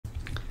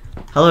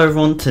Hello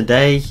everyone,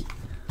 today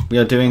we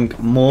are doing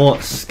more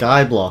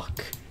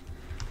Skyblock,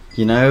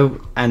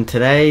 and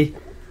today,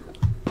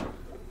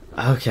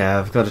 okay,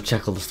 I've got to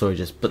check all the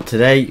storages, but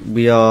today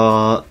we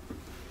are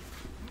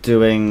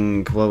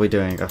doing, what are we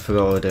doing? I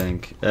forgot what we're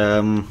doing.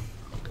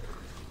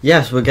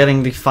 Yes, we're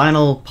getting the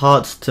final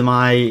parts to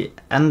my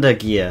Ender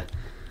gear,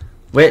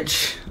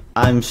 which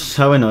I'm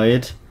so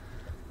annoyed,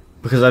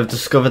 because I've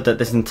discovered that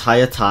this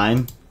entire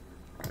time,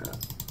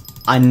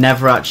 I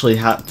never actually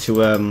had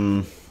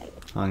to,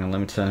 hang on,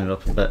 let me turn it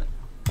up a bit.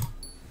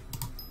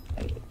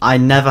 I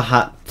never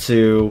had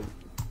to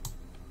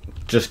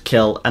just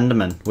kill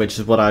Enderman, which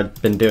is what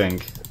I'd been doing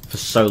for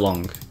so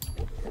long.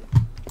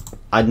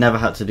 I'd never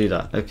had to do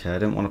that. Okay, I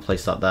didn't want to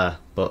place that there,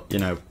 but,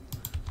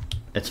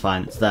 it's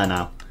fine. It's there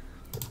now.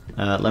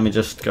 Let me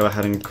just go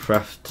ahead and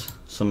craft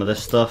some of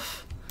this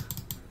stuff.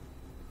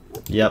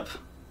 Yep.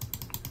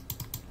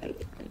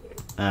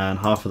 And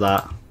half of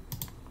that.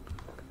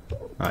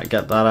 Right,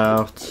 get that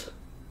out.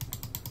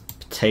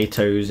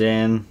 Potatoes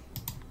in.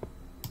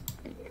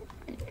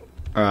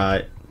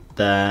 Alright,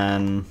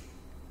 then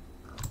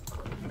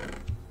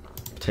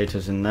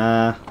potatoes in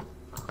there.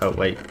 Oh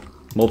wait,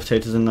 more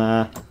potatoes in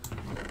there.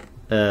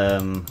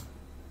 Can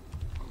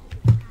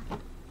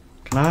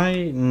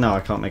I? No,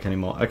 I can't make any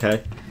more.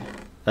 Okay.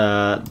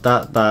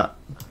 That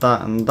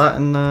and that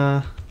in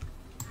there.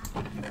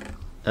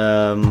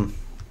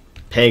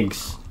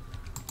 Pigs.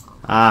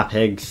 Ah,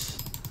 pigs.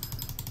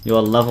 You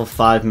are level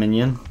 5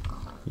 minion.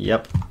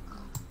 Yep.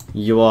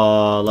 You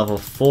are level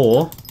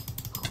 4.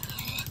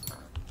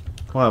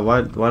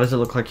 Why does it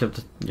look like you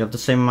have the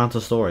same amount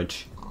of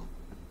storage?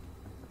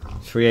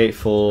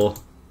 384.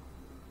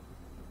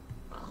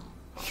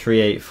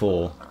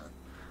 384.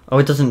 Oh,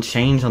 it doesn't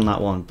change on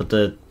that one, but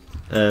the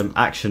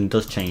action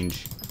does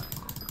change.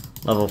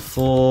 Level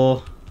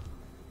 4.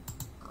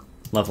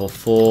 Level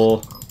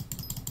 4.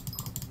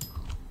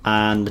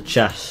 And the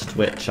chest,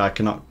 which I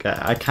cannot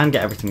get. I can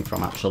get everything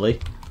from, actually.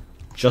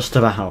 Just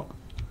about.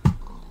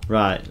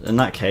 Right, in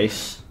that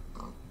case...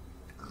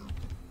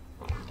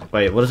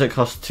 Wait, what does it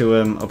cost to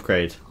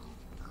upgrade?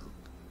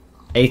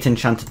 8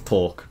 enchanted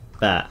pork.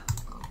 Bet.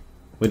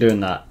 We're doing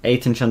that.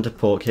 8 enchanted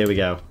pork, here we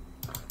go.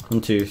 1,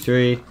 2,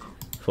 3,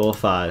 4,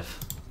 5.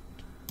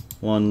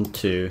 1,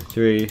 2,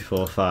 3,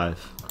 4, 5.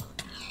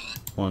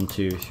 1,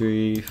 2,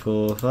 3,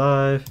 4,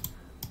 5.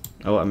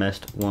 Oh, I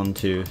missed. 1,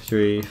 2,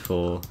 3,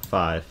 4,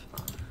 5.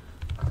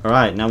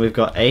 Alright, now we've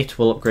got 8.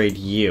 We'll upgrade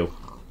you.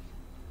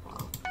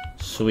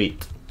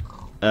 Sweet.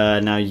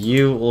 Now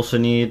you also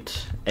need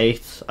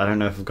 8. I don't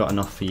know if I've got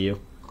enough for you.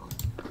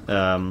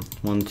 1,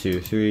 2,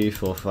 3,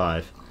 4,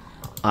 5.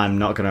 I'm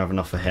not going to have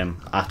enough for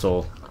him at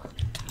all.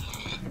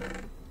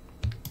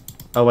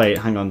 Oh wait,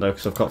 hang on though,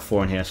 because I've got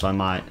 4 in here, so I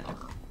might.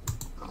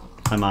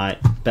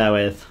 Bear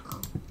with.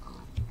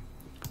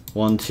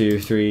 1, 2,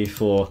 3,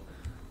 4.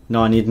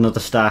 No, I need another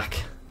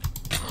stack.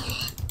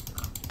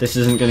 This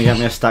isn't going to get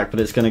me a stack,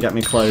 but it's going to get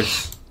me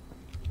close.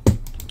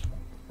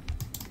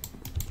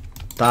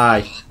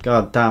 Die.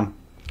 God damn.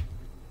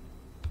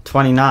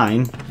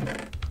 29?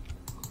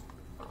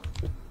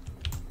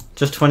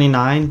 Just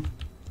 29?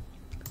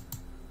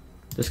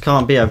 This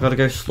can't be. I've got to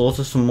go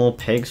slaughter some more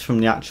pigs from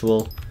the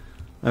actual...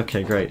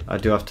 Okay, great. I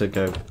do have to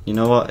go. You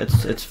know what?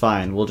 It's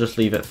fine. We'll just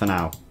leave it for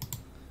now.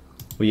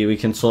 We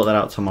can sort that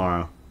out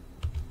tomorrow.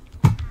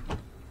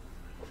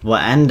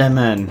 What,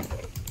 Enderman?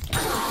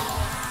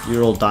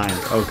 You're all dying.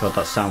 Oh god,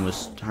 that sound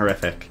was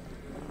horrific.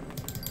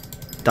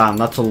 Damn,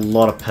 that's a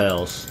lot of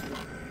pearls.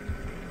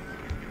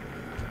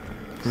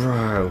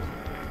 Bro.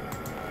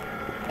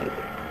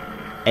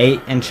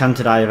 8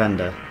 enchanted Eye of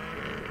Ender.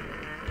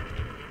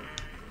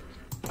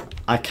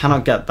 I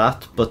cannot get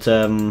that, but I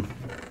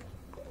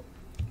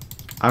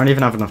don't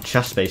even have enough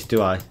chest space,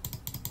 do I?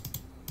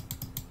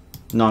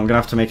 No, I'm gonna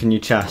have to make a new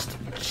chest.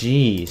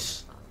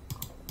 Jeez.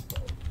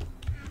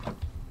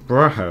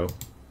 Bro.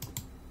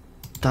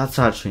 That's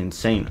actually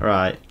insane.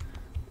 Right.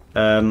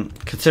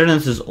 Considering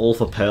this is all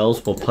for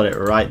pearls, we'll put it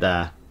right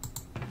there.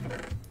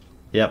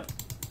 Yep.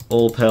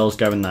 All pearls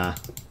go in there.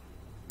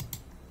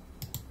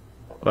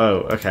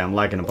 Whoa, okay, I'm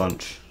lagging a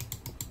bunch.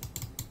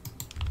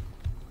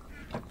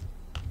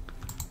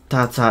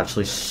 That's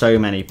actually so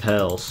many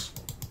pearls.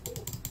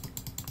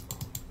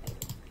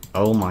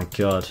 Oh my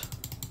god.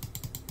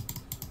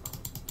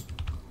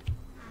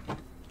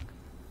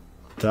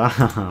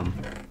 Damn.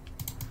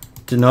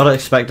 Did not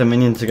expect a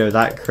minion to go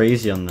that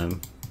crazy on them.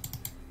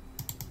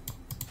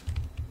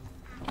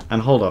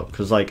 And hold up,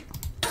 because like...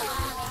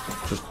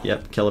 Just,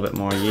 yep, kill a bit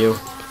more of you.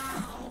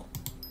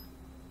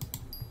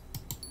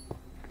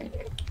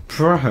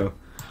 Bro.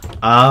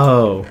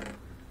 Oh.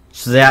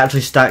 So they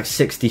actually stack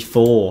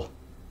 64.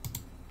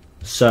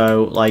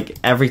 So, like,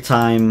 every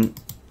time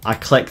I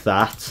click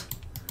that,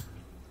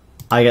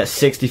 I get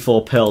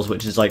 64 pills,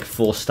 which is like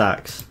 4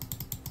 stacks.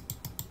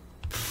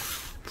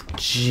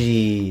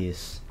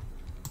 Jeez.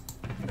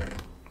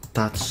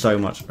 That's so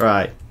much.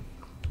 Right.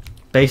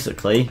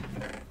 Basically.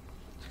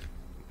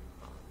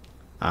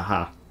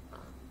 Aha.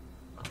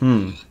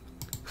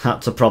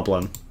 That's a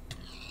problem.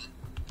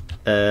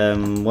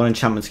 What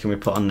enchantments can we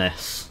put on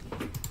this?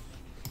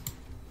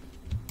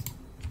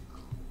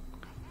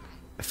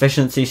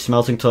 efficiency,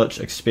 smelting touch,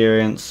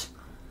 experience,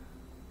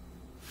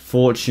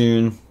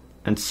 fortune,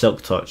 and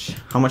silk touch.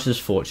 How much is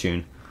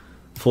fortune?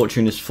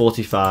 Fortune is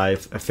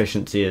 45,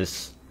 efficiency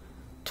is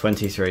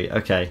 23.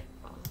 Okay.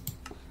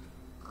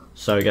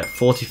 So we get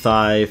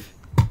 45.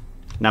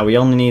 Now we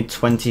only need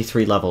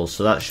 23 levels,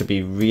 so that should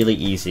be really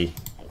easy.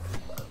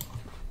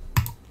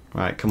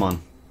 Right, come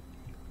on.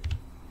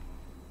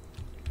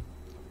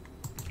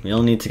 We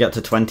only need to get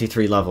to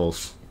 23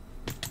 levels.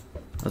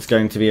 That's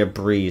going to be a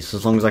breeze,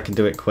 as long as I can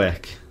do it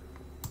quick.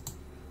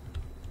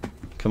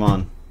 Come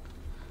on.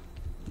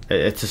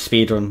 It's a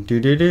speedrun.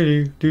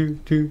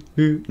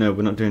 No,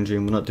 we're not doing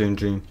Dream, we're not doing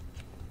Dream.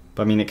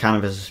 But I mean, it kind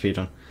of is a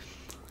speedrun.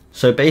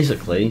 So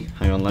basically,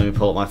 hang on, let me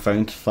pull up my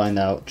phone to find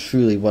out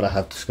truly what I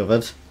have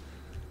discovered.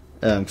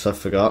 Because I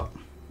forgot.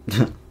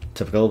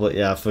 Typical, but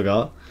yeah, I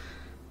forgot.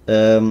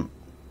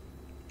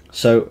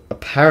 So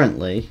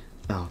apparently...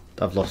 Oh,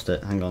 I've lost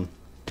it, hang on.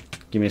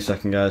 Give me a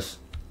second, guys.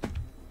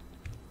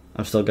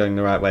 I'm still going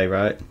the right way,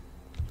 right?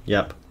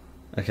 Yep.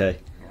 Okay.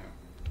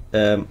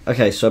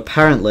 Okay, so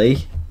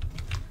apparently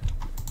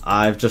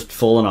I've just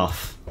fallen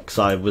off because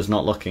I was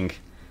not looking.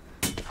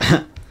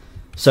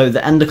 So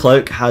the Ender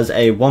Cloak has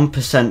a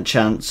 1%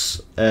 chance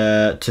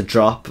to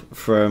drop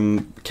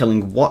from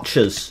killing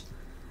Watchers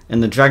in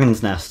the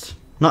Dragon's Nest,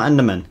 not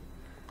Endermen.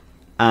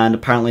 And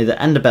apparently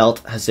the Ender Belt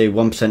has a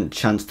 1%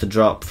 chance to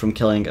drop from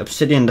killing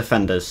Obsidian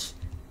Defenders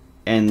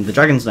in the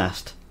Dragon's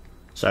Nest.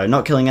 So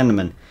not killing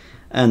Endermen.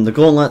 And the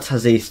Gauntlet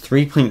has a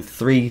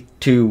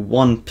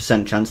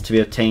 3.321% chance to be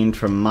obtained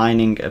from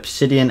mining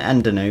Obsidian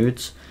Ender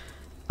Nodes,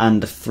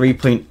 and a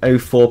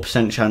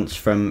 3.04% chance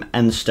from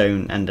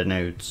Endstone Ender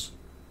Nodes.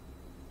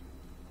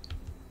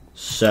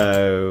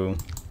 So...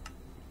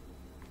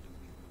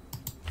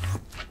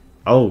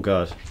 Oh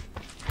god.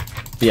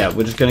 Yeah,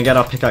 we're just going to get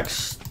our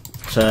pickaxe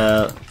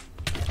to...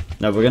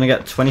 No, we're going to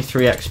get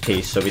 23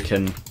 XP so we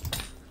can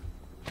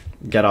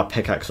get our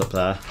pickaxe up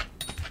there.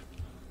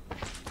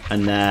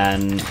 And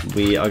then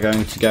we are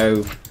going to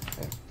go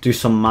do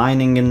some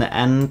mining in the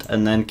end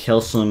and then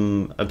kill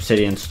some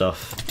obsidian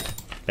stuff,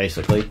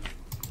 basically.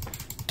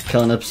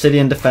 Kill an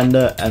obsidian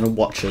defender and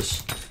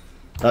watchers.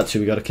 That's who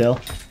we gotta kill.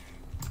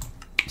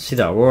 See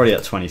that, we're already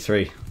at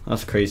 23.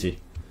 That's crazy.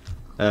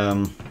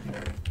 I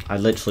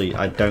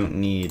don't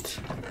need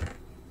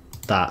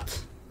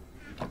that.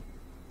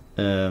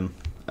 Oh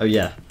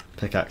yeah,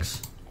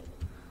 pickaxe.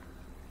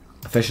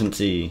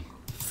 Efficiency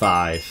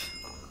 5.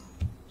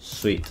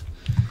 Sweet.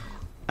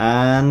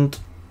 And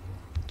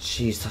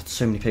jeez, that's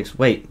so many pigs.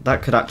 Wait,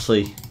 that could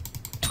actually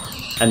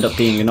end up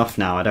being enough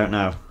now. I don't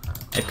know.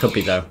 It could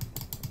be though.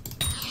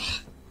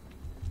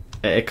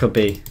 It could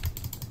be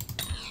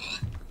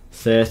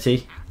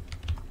 30.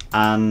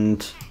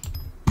 And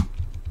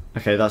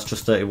okay, that's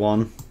just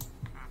 31.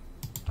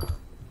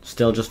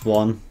 Still just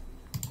 1.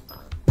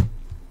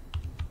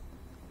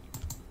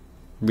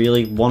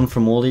 Really, 1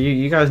 from all of you?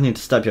 You guys need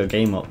to step your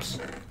game ups.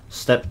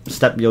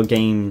 Step your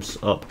games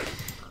up.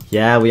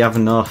 Yeah, we have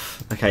enough.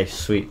 Okay,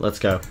 sweet, let's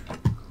go.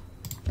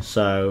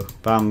 So,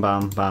 bam,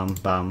 bam, bam,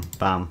 bam,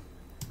 bam,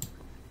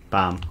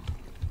 bam.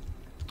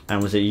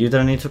 And was it you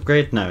that I need to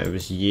upgrade? No, it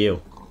was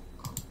you.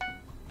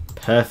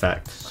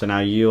 Perfect. So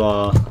now you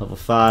are level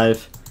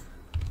 5,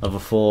 level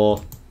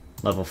 4,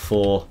 level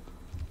 4.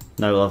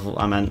 No,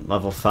 I meant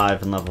level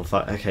 5 and level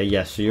 5. Okay,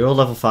 yes, so you're all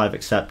level 5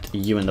 except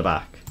you in the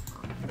back.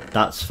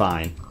 That's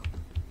fine.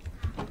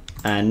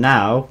 And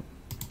now,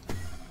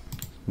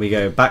 we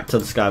go back to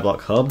the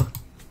Skyblock Hub.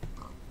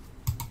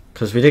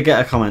 Because we did get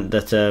a comment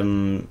that,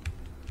 oh,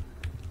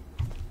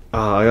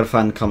 I gotta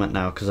find the comment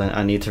now because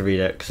I need to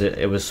read it because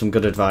it was some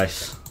good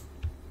advice.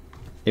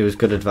 It was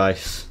good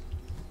advice.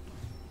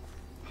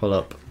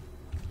 Hold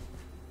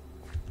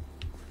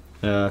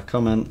up.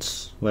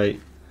 Comments, wait.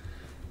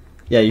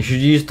 Yeah, you should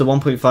use the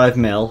 1.5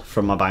 mil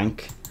from my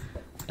bank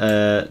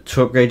to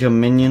upgrade your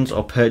minions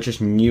or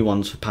purchase new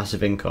ones for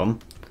passive income.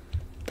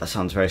 That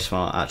sounds very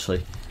smart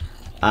actually.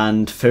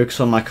 And focus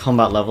on my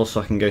combat level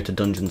so I can go to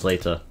dungeons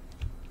later.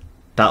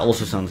 That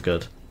also sounds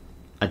good.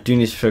 I do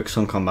need to focus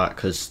on combat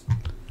because,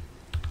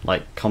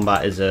 like,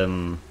 combat is,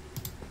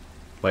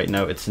 wait,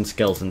 no, it's in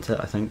skills, isn't it,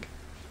 I think?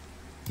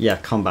 Yeah,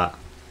 combat.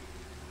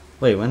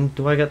 Wait, when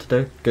do I get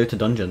to go to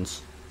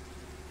dungeons?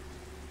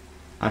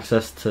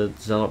 Access to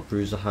Zealot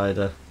Bruiser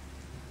Hider.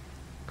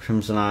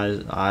 Crimson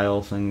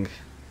Isle thing.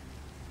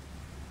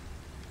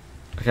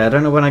 Okay, I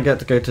don't know when I get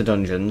to go to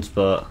dungeons,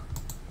 but...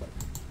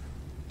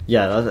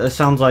 Yeah, it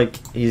sounds like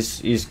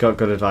he's got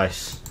good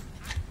advice.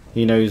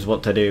 He knows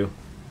what to do.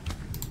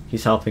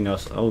 He's helping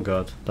us. Oh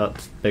god,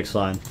 that's big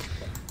slime.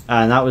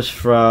 And that was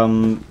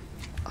from,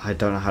 I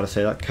don't know how to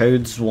say that,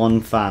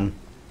 Codes1Fan.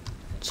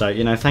 So,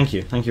 you know, thank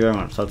you very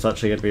much. That's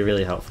actually going to be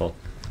really helpful.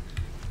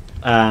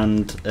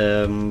 And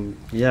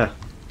yeah,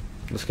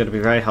 it's going to be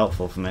very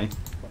helpful for me.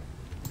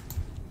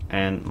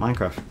 And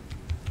Minecraft.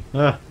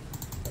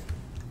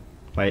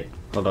 Wait,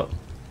 hold up.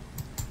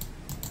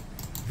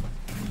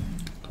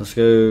 Let's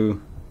go.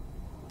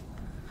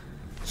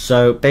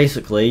 So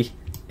basically,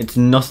 it's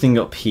nothing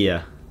up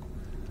here.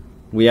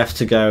 We have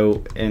to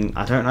go in.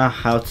 I don't know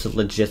how to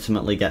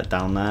legitimately get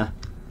down there.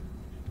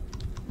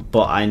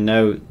 but I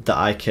know that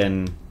I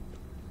can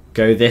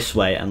go this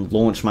way and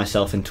launch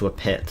myself into a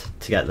pit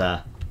to get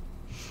there.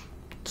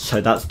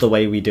 So that's the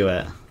way we do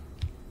it.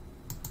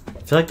 I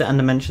feel like the end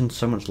dimension's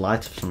so much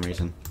lighter for some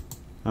reason.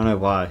 I don't know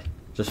why.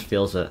 Just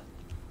feels it.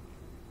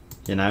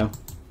 You know?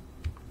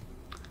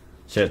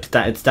 So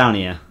it's down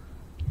here.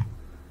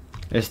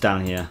 It's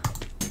down here.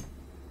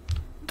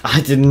 I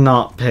did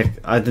not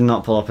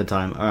pull up in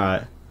time.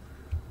 Alright.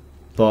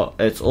 But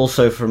it's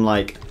also from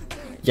like,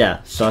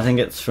 yeah, so I think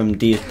it's from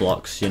these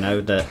blocks, you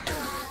know, that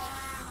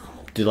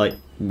do like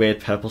weird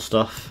purple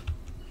stuff.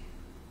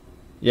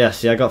 Yeah,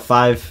 see, I got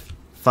five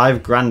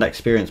grand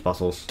experience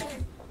bottles.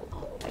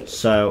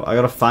 So I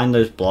gotta find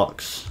those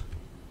blocks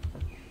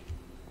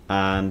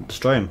and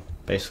destroy them.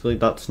 Basically,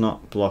 that's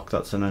not block,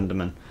 that's an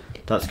enderman.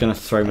 That's gonna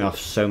throw me off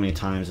so many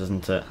times,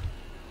 isn't it?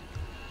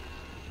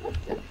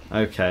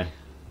 Okay.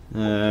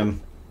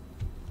 I'm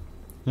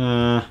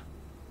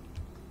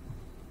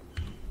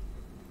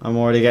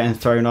already getting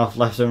thrown off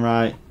left and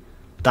right.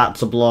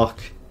 That's a block.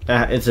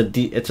 It's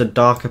a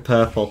darker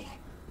purple.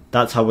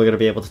 That's how we're gonna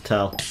be able to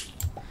tell.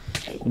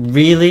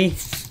 Really?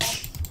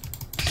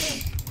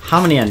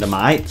 How many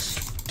endermites?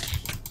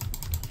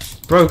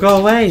 Bro, go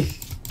away!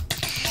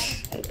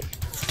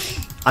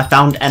 I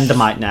found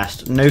endermite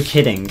nest. No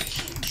kidding.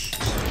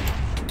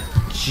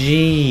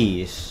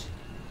 Jeez.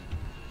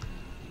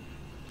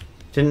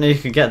 Didn't know you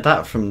could get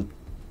that from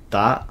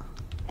that.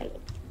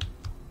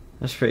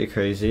 That's pretty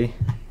crazy.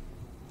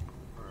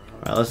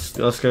 Right,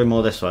 let's go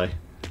more this way.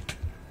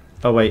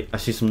 Oh wait, I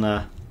see some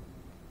there.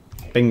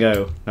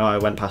 Bingo. No, I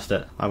went past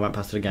it. I went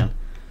past it again.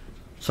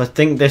 So I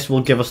think this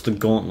will give us the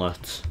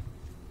gauntlet.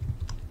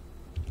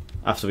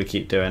 After we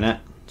keep doing it.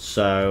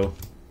 So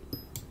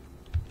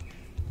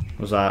what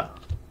was that?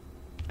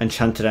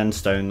 Enchanted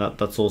endstone,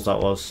 that's all that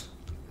was.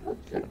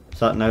 Is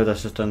that no,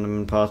 that's just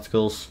enderman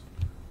particles.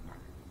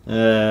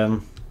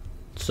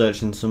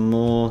 Searching some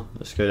more.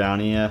 Let's go down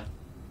here.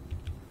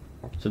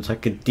 So it's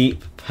like a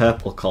deep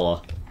purple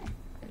colour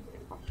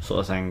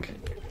sort of thing.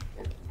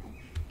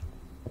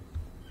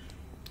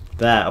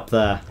 There, up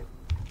there.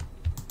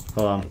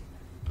 Hold on.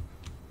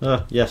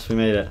 Oh, yes, we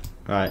made it.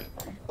 Right.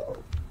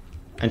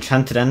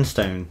 Enchanted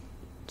endstone.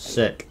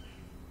 Sick.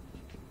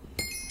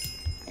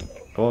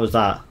 What was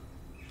that?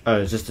 Oh,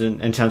 it's just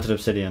an enchanted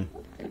obsidian.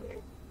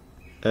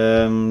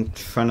 Trying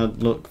to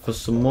look for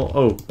some more.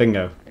 Oh,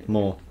 bingo.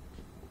 More.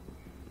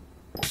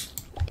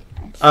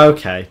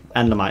 Okay,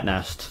 endermite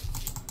nest.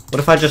 What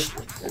if I just...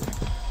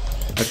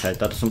 Okay, that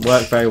doesn't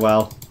work very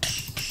well.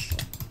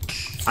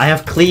 I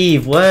have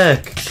cleave,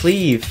 work!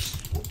 Cleave!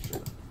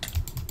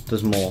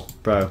 There's more.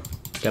 Bro,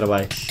 get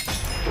away.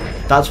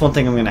 That's one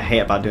thing I'm going to hate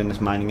about doing this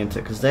mining into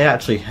it, because they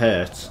actually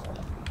hurt.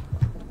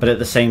 But at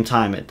the same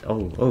time, it...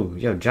 Oh,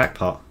 yo,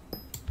 jackpot.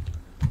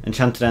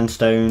 Enchanted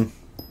endstone.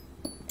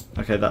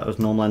 Okay, that was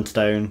normal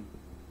endstone.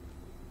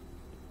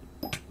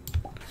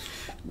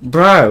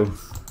 Bro!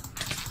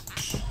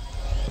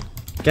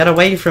 Get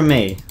away from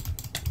me!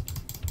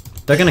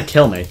 They're gonna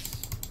kill me.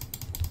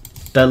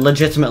 They're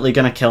legitimately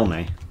gonna kill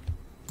me.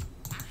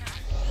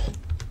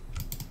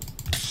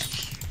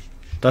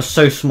 They're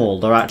so small,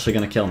 they're actually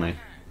gonna kill me.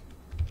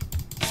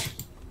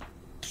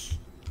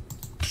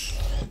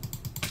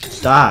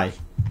 Die!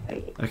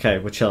 Okay,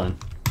 we're chilling.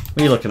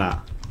 What are you looking at?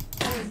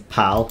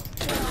 Pal.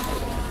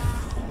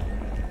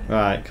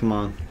 Right, come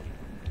on.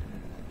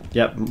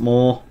 Yep,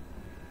 more.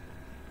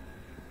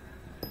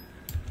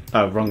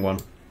 Oh, wrong one.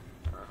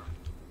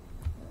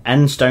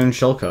 Endstone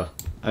shulker.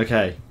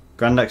 Okay.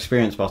 Grand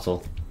experience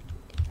bottle.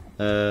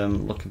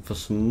 Looking for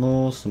some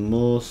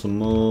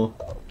more.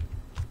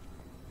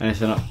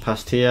 Anything up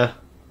past here?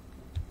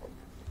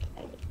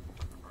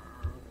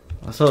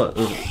 I thought it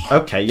was...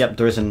 Okay, yep,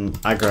 there is an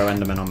aggro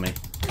enderman on me.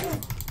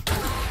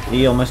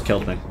 He almost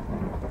killed me.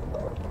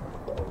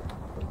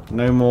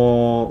 No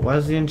more...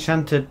 Where's the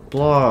enchanted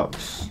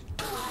blocks?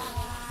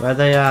 Where are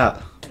they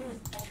at?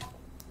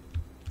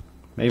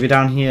 Maybe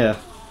down here.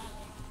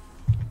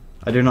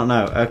 I do not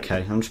know.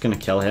 Okay, I'm just gonna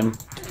kill him.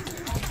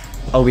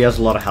 Oh, he has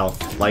a lot of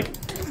health. Like,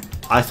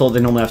 I thought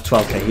they normally have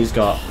 12k. He's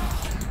got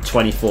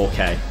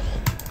 24k.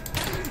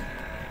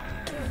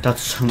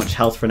 That's so much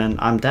health for an end.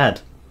 I'm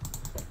dead.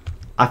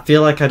 I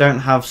feel like I don't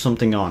have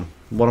something on.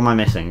 What am I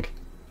missing?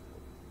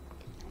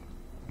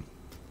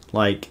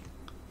 Like,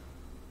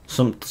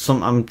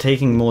 I'm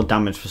taking more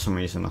damage for some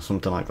reason or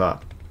something like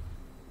that.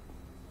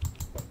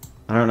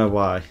 I don't know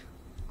why.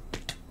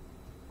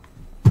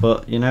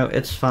 But, you know,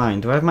 it's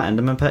fine. Do I have my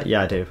enderman pet?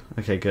 Yeah, I do.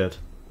 Okay, good.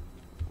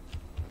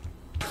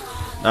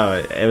 Oh,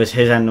 it was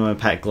his enderman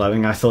pet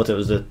glowing. I thought it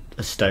was a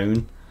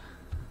stone.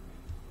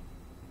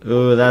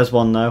 Ooh, there's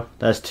one though.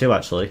 There's two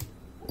actually.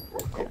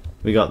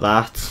 We got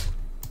that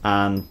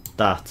and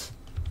that.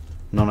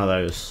 None of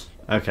those.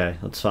 Okay,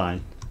 that's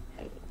fine.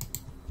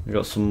 We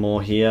got some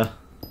more here.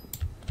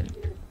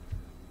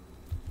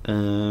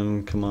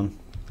 Come on.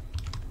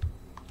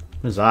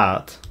 What's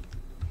that?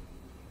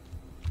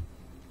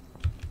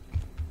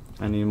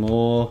 Any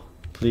more,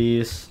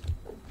 please?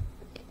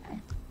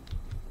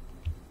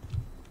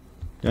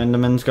 Your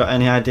enderman's got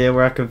any idea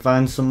where I can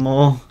find some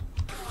more?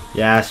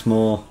 Yes,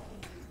 more.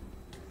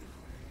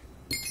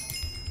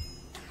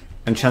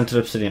 enchanted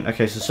obsidian.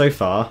 Okay, so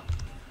far...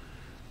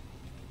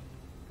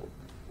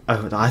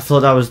 Oh, I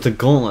thought that was the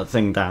gauntlet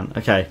thing, Dan.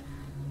 Okay.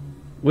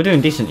 We're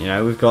doing decent, you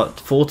know. We've got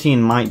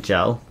 14 might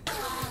gel.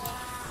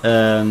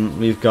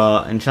 We've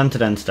got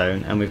enchanted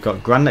endstone, and we've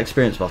got grand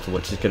experience bottle,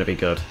 which is going to be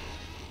good.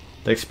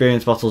 The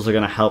experience bottles are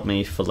going to help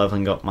me for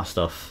leveling up my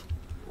stuff.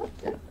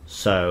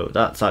 So,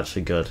 that's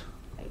actually good.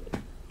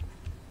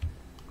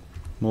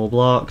 More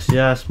blocks,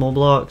 yes, more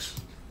blocks.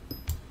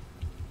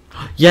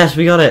 Yes,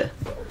 we got it!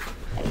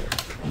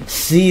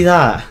 See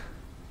that?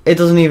 It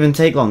doesn't even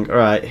take long.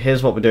 Alright,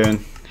 here's what we're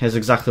doing. Here's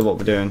exactly what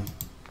we're doing.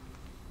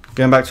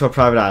 Going back to our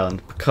private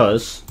island,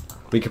 because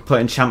we could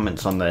put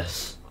enchantments on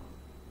this.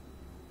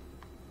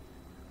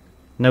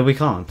 No, we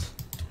can't.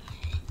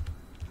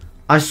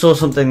 I saw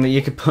something that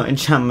you could put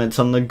enchantments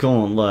on the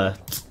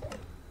gauntlet.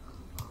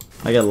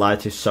 I get lied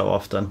to so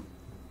often.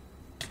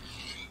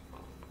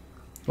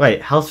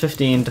 Wait, health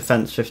 15,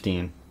 defense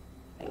 15.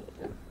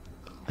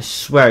 I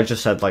swear it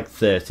just said like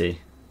 30.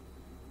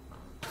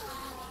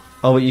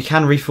 Oh, but you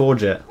can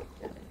reforge it.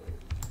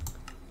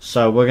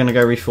 So we're going to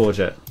go reforge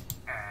it.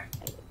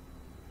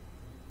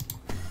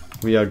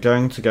 We are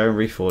going to go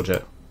reforge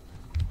it.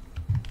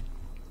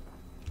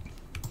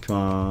 Come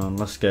on,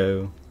 let's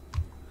go.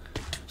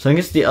 So I think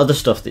it's the other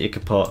stuff that you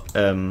could put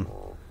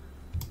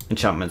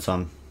enchantments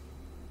on.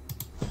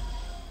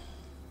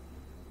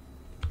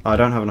 Oh, I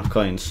don't have enough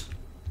coins.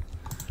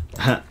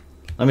 Let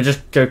me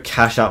just go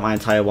cash out my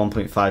entire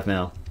 1.5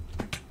 mil.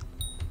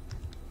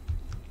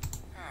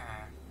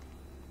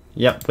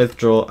 Yep,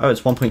 withdraw. Oh,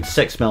 it's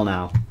 1.6 mil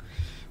now.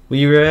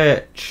 We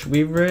rich.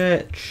 We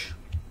rich.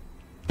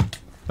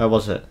 Where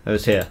was it? It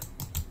was here.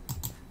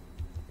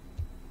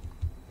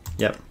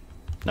 Yep.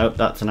 Nope,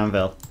 that's an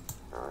anvil.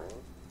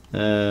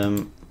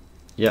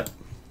 Yep.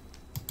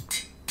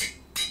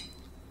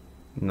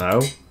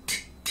 No.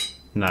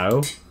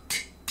 No.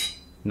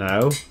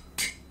 No.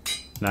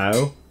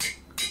 No.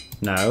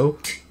 No.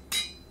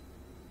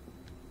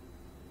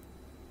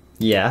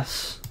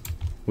 Yes.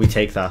 We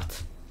take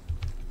that.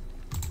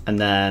 And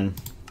then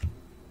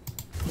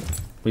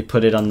we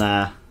put it on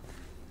there.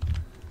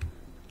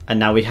 And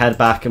now we head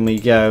back and we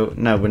go,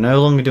 no, we're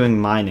no longer doing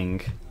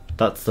mining.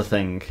 That's the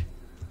thing.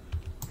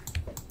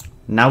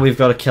 Now we've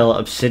got to kill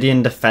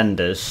obsidian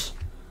defenders.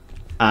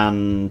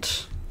 And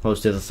what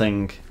was the other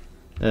thing?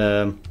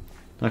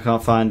 I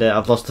can't find it.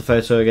 I've lost the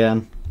photo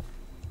again.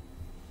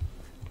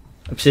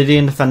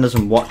 Obsidian defenders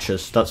and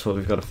watchers. That's what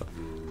we've got to.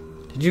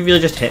 Did you really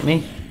just hit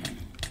me?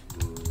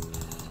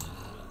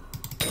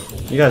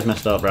 You guys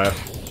messed up, bro.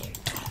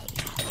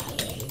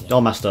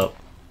 Y'all messed up.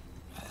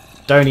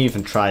 Don't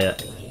even try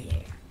it.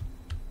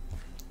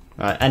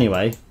 Right,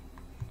 anyway.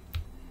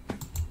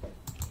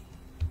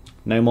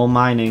 No more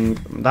mining.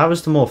 That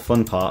was the more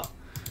fun part.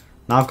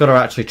 Now I've got to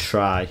actually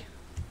try.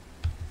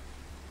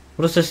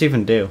 What does this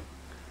even do?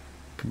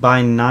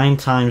 Buy 9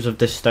 times of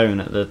this stone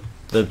at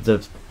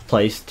the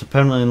place to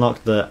permanently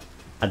unlock the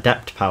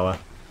adept power.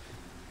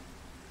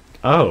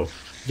 Oh.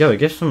 Yo, it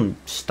gives some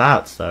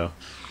stats though.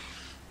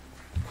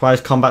 Requires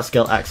combat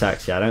skill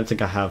XX. Yeah, I don't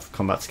think I have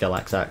combat skill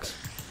XX.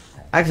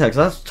 XX,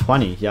 that's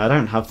 20. Yeah, I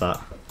don't have that.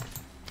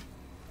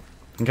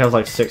 I think I have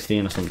like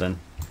 16 or something.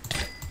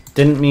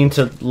 Didn't mean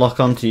to lock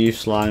onto you,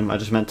 slime. I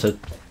just meant to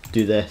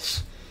do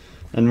this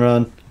and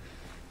run.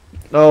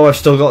 Oh, I've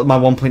still got my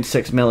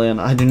 1.6 million.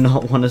 I do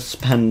not want to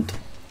spend.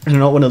 I do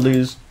not want to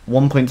lose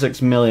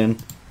 1.6 million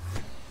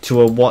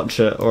to a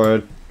watcher or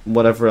a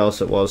whatever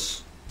else it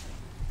was.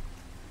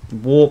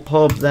 Warp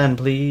hub then,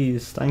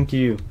 please. Thank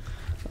you.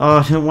 Oh,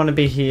 I don't want to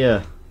be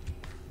here.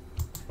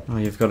 Oh,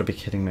 you've got to be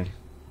kidding me.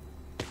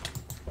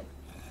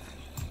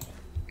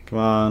 Come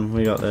on,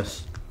 we got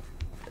this.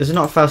 Is it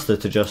not faster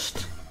to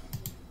just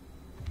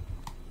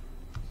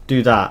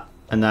do that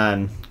and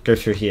then go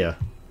through here?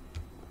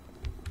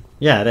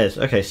 Yeah, it is.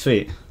 Okay,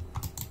 sweet.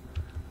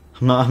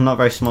 I'm not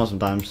very smart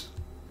sometimes.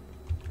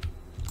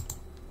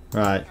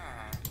 Right.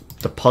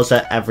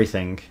 Deposit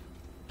everything.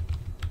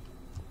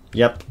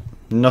 Yep.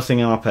 Nothing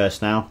in our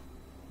purse now.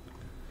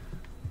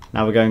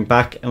 Now we're going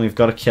back and we've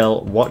got to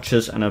kill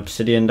watchers and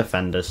obsidian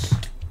defenders.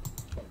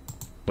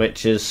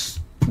 Which is...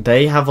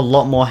 they have a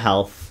lot more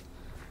health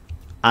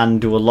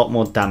and do a lot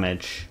more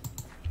damage.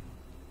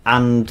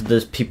 And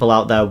there's people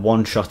out there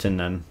one-shotting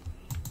them.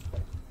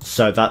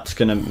 So that's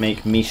going to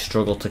make me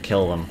struggle to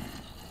kill them.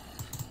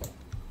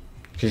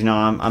 Because, you know,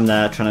 I'm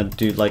there trying to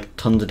do, like,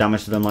 tons of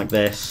damage to them like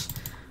this.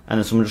 And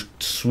then someone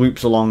just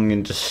swoops along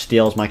and just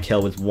steals my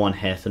kill with one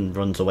hit and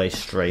runs away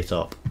straight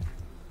up.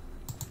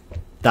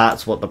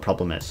 That's what the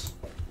problem is.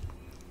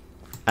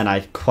 And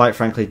I, quite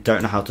frankly,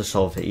 don't know how to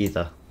solve it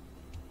either.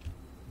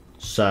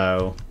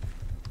 So...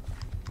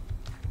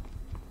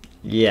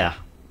 yeah.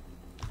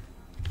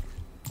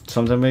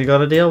 Something we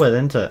gotta deal with,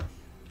 isn't it?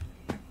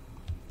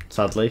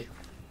 Sadly.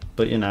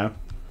 But you know.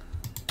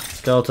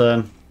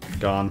 Skeleton.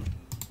 Gone.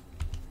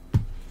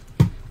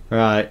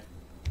 Right.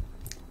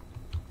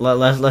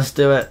 Let's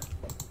do it.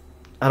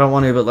 I don't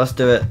want to, but let's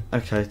do it.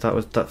 Okay,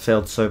 that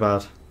failed so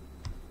bad.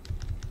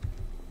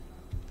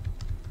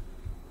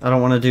 I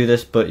don't want to do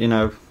this, but you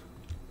know.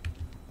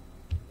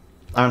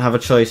 I don't have a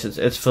choice.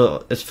 It's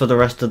for the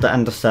rest of the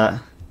Ender set.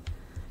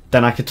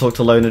 Then I could talk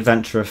to Lone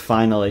Adventurer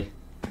finally.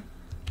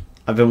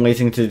 I've been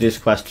waiting to do this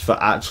quest for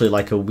actually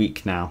like a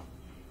week now.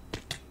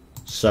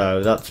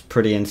 So that's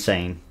pretty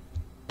insane.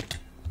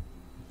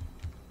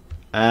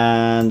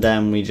 And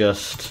then we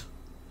just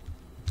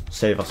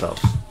save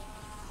ourselves.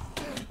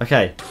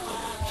 Okay.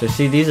 So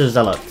see, these are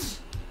zealots.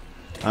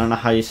 I don't know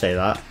how you say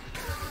that.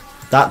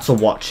 That's a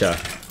watcher.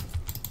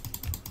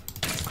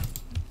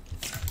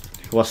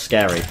 Who are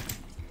scary.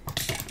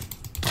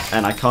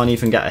 And I can't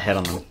even get a hit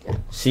on them.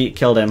 See, it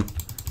killed him.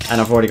 And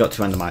I've already got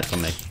 2 endermites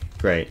on me.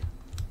 Great.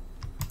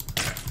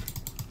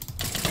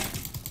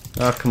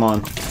 Oh, come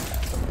on.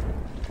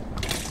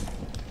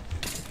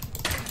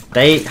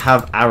 They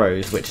have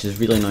arrows, which is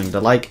really annoying.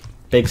 They're like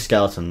big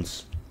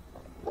skeletons.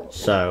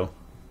 So,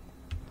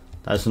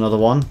 there's another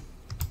one.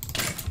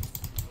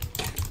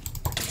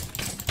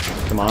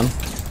 Come on.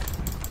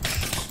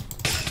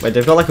 Wait,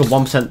 they've got like a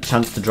 1%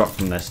 chance to drop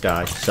from this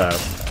guy, so...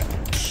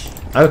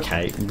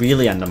 Okay,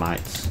 really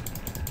endermites.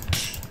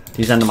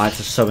 These endermites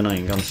are so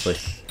annoying, honestly.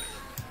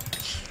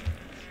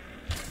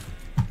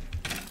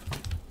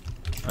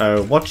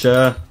 Oh,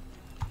 watcher.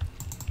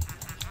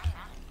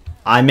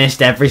 I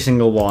missed every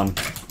single one.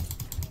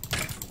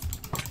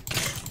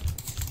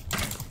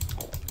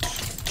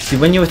 See,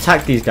 when you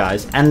attack these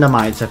guys,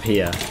 endermites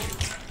appear.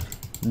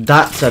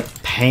 That's a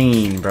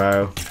pain,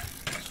 bro.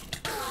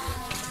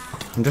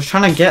 I'm just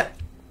trying to get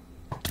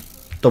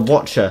the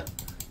watcher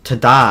to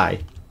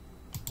die.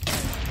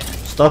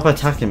 Stop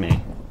attacking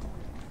me.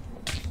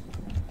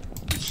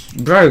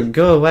 Bro,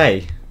 go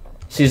away.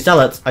 See,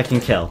 zealots I can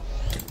kill.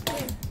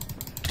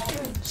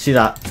 See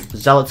that?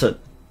 Zealots are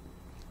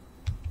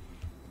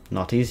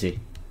not easy.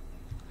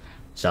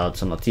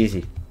 Zealots are not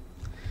easy.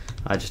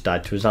 I just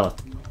died to a zealot.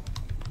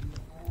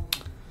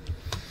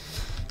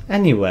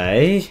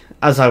 Anyway,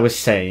 as I was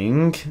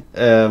saying,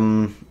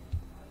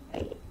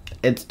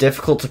 it's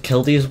difficult to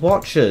kill these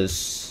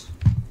watchers.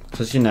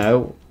 Because, you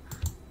know,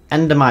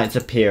 endermites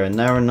appear and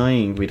they're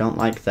annoying. We don't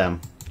like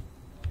them.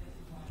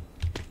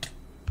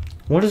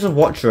 What does a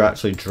watcher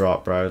actually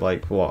drop, bro?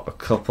 Like, what, a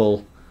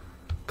couple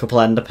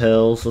ender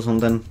pearls or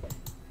something?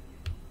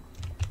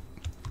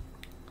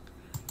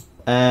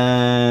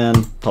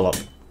 And pull up.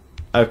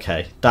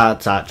 Okay,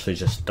 that's actually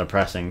just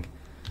depressing.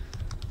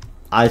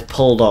 I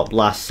pulled up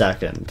last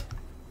second.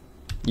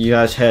 You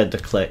guys heard the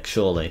click,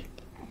 surely.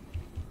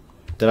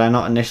 Did I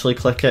not initially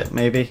click it,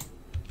 maybe?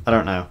 I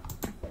don't know.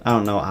 I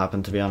don't know what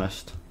happened, to be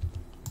honest.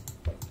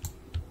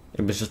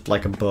 It was just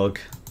like a bug.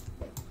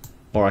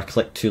 Or I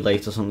clicked too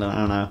late or something, I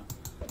don't know.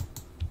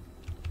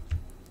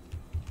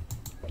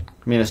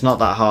 I mean, it's not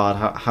that hard.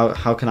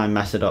 How can I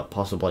mess it up,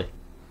 possibly?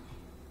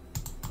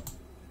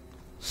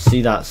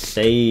 See that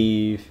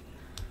save.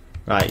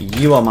 Right,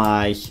 you are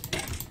my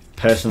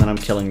person that I'm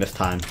killing this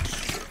time.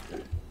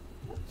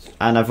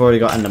 And I've already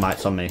got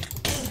endermites on me.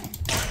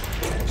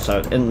 So,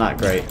 isn't that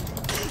great?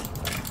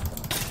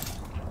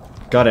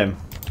 Got him.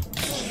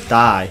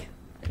 Die.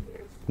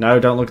 No,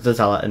 don't look at the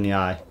zealot in the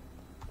eye.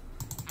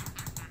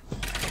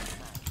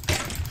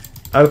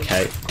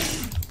 Okay.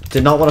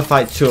 Did not want to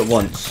fight 2 at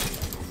once.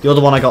 The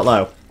other one I got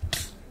low.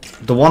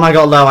 The one I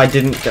got low I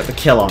didn't get the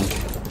kill on.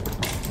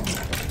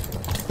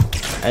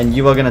 And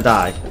you are gonna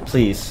die.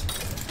 Please.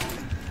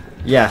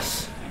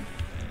 Yes.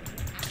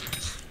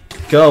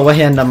 Go away,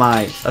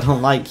 endermite. I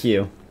don't like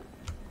you.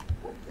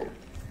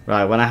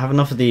 Right, when I have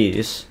enough of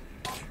these...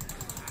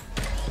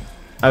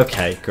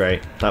 Okay,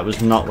 great. That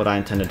was not what I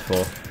intended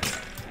for.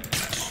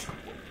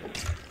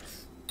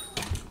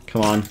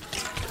 Come on.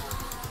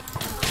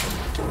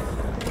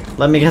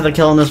 Let me get the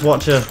kill on this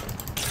watcher.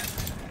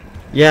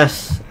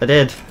 Yes, I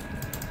did.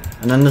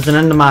 And then there's an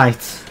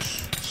endermite.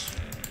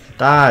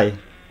 Die.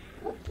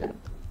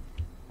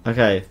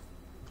 Okay.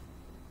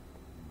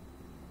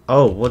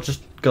 Oh, what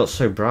just got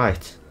so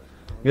bright?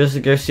 I'm going to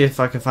go see if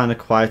I can find a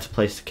quieter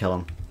place to kill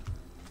him.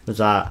 What's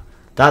that?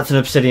 That's an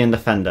obsidian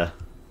defender.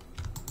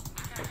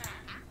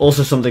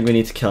 Also something we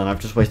need to kill, and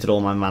I've just wasted all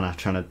my mana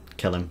trying to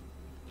kill him.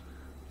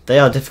 They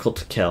are difficult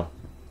to kill.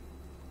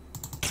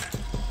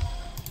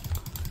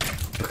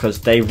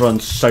 Because they run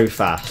so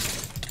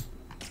fast.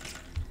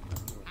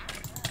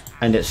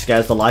 And it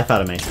scares the life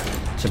out of me,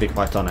 to be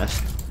quite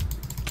honest.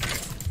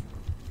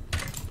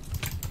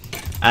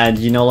 And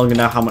you no longer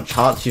know how much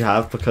hearts you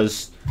have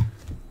because,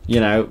 you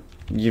know,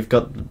 you've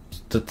got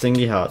the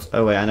thingy hearts.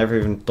 Oh wait, I never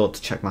even thought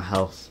to check my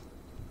health.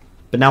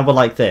 But now we're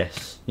like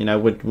this, you know,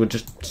 we're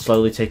just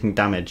slowly taking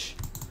damage.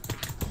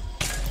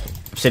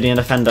 Obsidian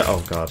defender,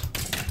 oh god.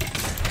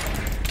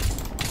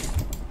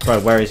 Bro,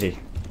 where is he?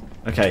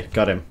 Okay,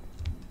 got him.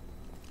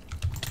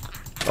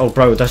 Oh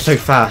bro, they're so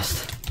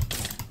fast.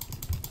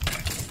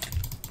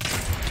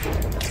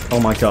 Oh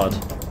my god.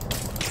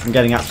 I'm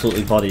getting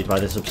absolutely bodied by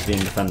this obsidian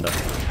defender.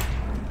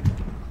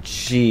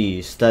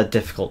 Jeez, they're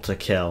difficult to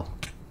kill.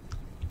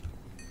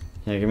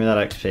 Yeah, give me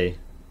that XP.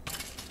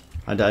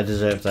 I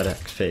deserve that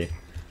XP.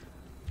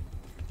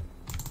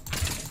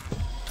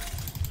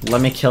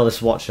 Let me kill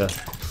this watcher,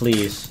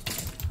 please.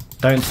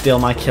 Don't steal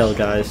my kill,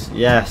 guys.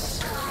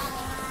 Yes.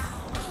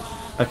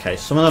 Okay,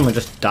 some of them are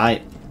just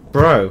die.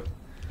 Bro,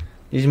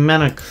 these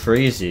men are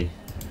crazy.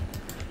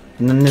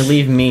 And then they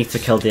leave me to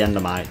kill the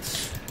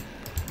Endermites.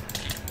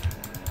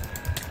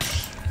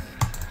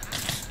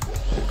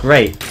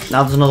 Great,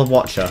 now there's another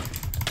watcher.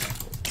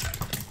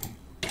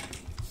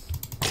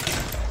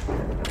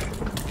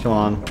 Come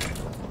on.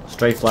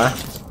 Strafe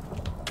left.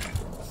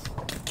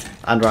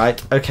 And right.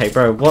 Okay,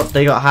 bro, what?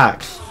 They got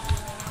hacks.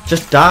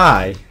 Just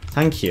die.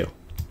 Thank you.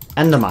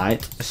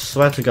 Endermite, I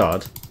swear to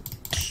God.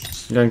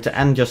 I'm going to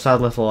end your sad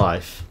little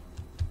life.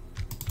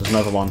 There's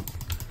another one.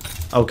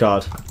 Oh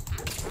God.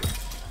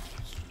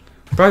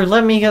 Bro,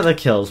 let me get the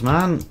kills,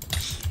 man.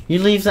 You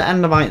leave the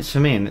Endermites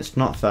for me and it's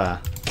not fair.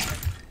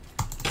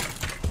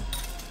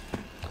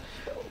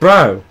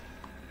 Bro.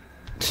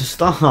 To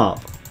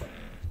stop.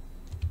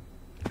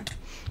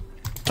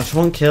 I just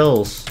want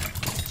kills.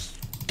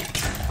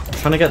 I'm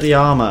trying to get the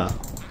armor.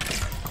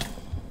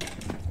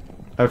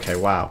 Okay,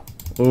 wow.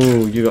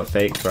 Ooh, you got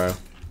fake, bro.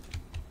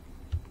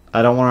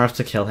 I don't want to have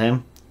to kill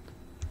him,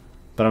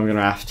 but I'm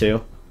gonna have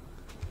to.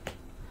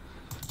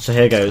 So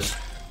here goes.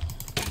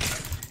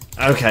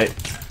 Okay.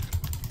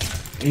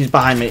 He's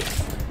behind me.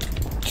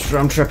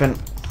 I'm tripping.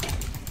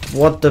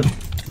 What the...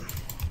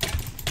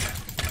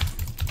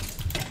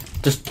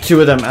 Just two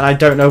of them, and I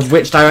don't know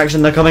which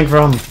direction they're coming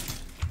from.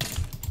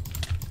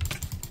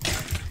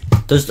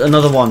 There's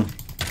another one.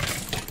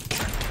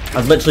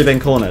 I've literally been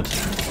cornered.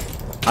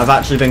 I've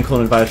actually been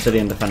cornered by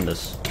Obsidian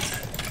defenders.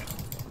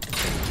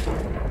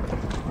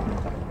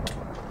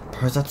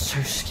 Bro, that's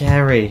so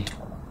scary.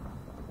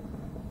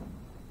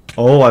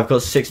 Oh, I've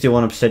got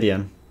 61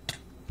 Obsidian.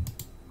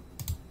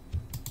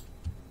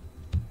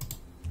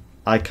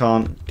 I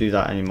can't do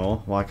that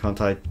anymore. Why can't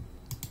I?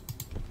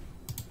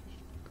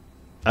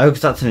 Oh,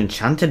 because that's an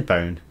enchanted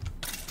bone.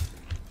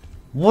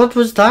 What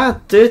was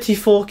that?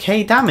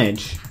 34k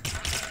damage?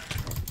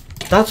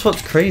 That's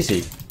what's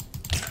crazy.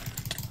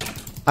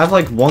 I have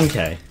like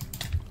 1k.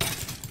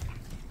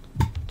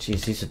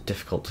 Jeez, these are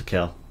difficult to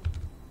kill.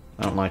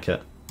 I don't like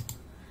it.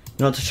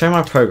 You know what, to show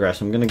my progress,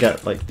 I'm gonna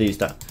get like these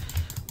down.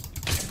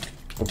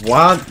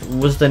 What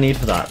was the need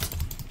for that?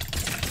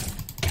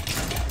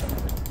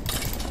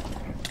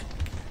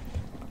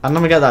 I'm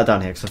gonna get that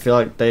down here because I feel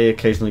like they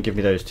occasionally give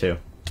me those too.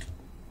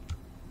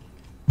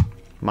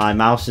 My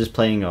mouse is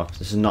playing up.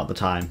 This is not the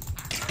time.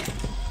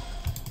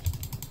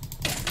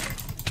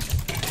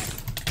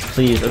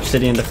 Please,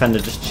 Obsidian Defender,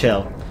 just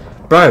chill.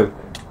 Bro,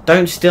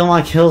 don't steal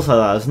my kills like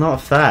that. It's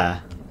not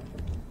fair.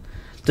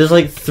 There's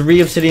like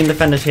 3 Obsidian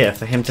Defenders here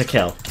for him to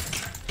kill.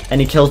 And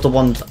he kills the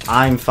ones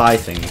I'm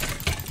fighting.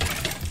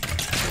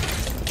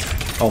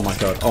 Oh my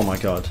god, oh my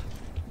god.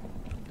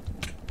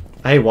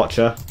 Hey,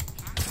 Watcher.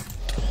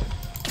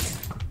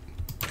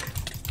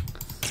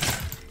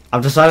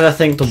 I've decided I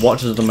think the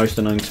Watchers are the most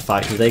annoying to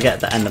fight because they get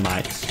the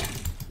Endermites.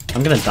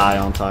 I'm gonna die,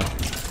 aren't I?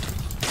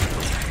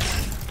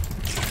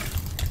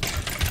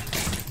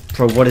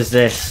 Bro, what is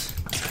this?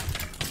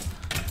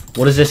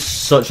 What is this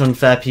such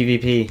unfair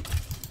PvP?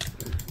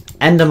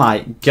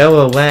 Endermite, go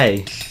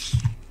away.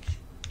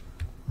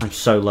 I'm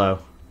so low.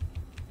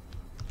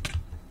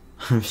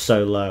 I'm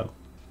so low.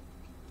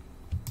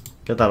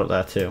 Get that up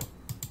there too.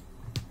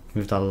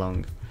 Move that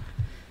along.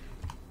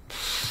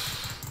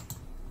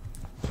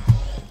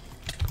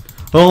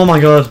 Oh my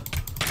god.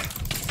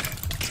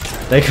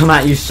 They come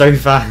at you so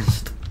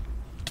fast.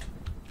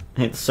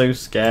 It's so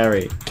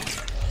scary.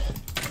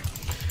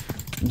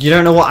 You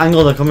don't know what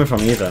angle they're coming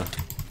from either.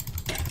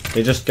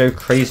 They just go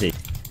crazy.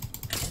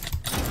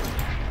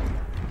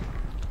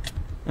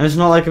 And it's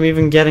not like I'm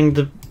even getting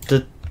the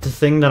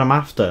thing that I'm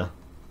after.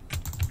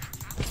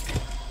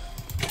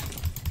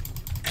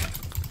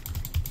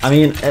 I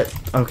mean,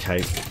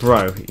 okay,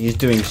 bro, he's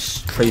doing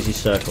crazy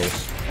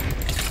circles.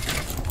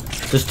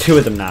 There's 2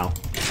 of them now.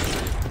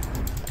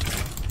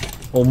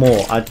 Or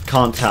more, I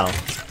can't tell.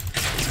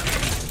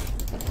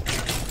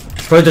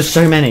 Bro, there's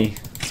so many.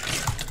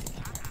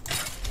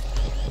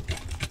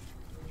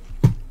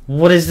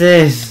 What is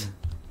this?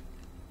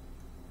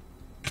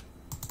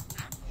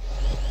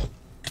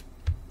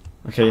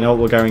 Okay, you know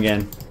what, we're going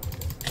in.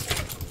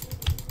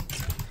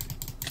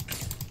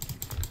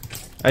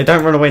 Hey,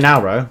 don't run away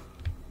now, bro.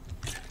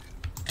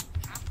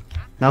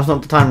 Now's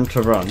not the time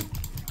to run.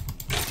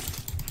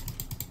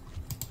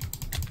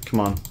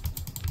 Come on.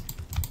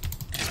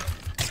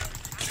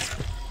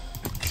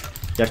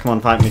 Yeah, come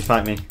on, fight me,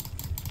 fight me.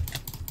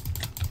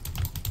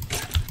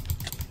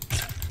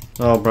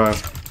 Oh, bro.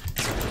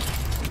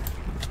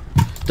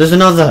 There's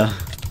another!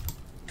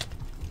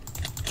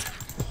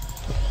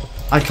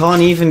 I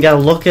can't even get a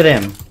look at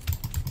him.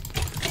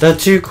 They're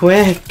too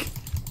quick.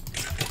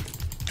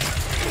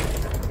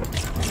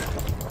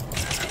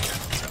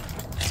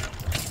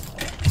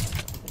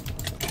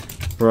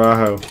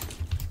 Bro.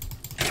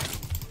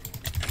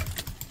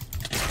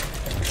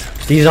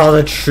 These are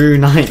the true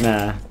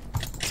nightmare.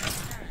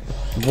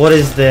 What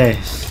is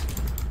this?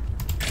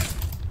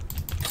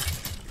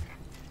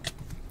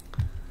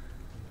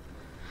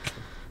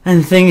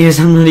 And the thing is,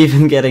 I'm not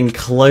even getting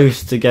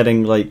close to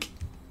getting, like,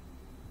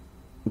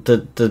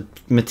 the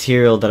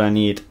material that I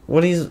need.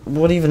 What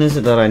even is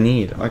it that I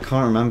need? I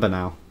can't remember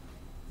now.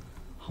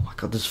 Oh my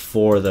god, there's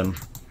 4 of them.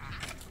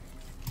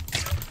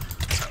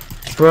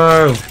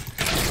 Bro! I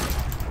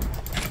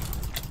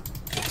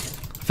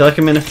feel like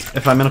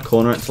if I'm in a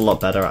corner, it's a lot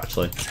better,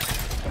 actually.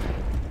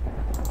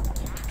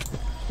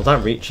 Will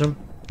that reach them?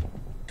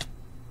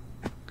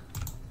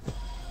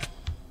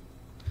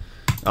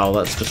 Oh,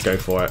 let's just go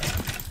for it.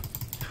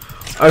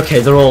 Okay,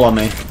 they're all on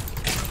me.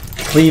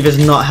 Cleave is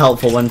not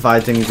helpful when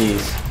fighting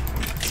these.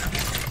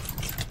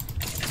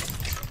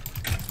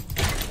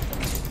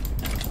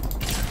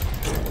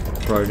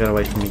 Bro, get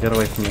away from me, get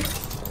away from me.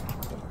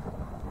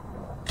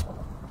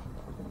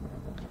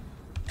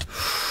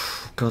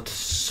 God, this is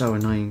so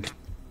annoying.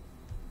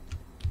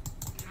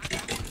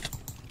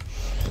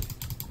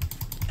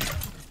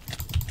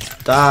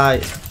 Die!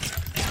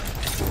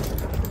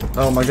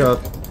 Oh my god.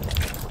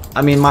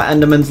 I mean, my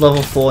Enderman's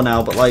level 4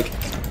 now, but like...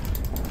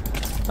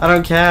 I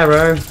don't care,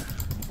 bro.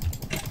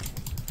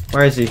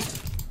 Where is he?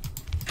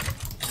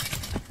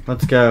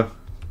 Let's go.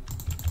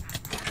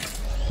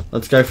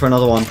 Let's go for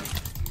another one.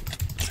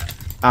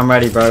 I'm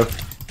ready, bro.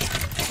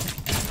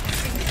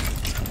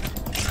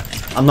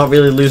 I'm not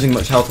really losing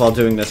much health while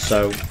doing this,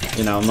 so,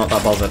 you know, I'm not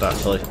that bothered,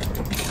 actually.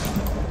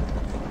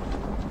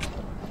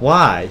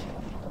 Why?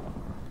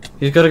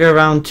 He's got to go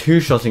around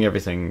two-shotting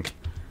everything.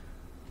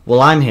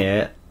 Well, I'm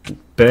here,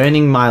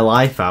 burning my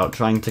life out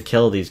trying to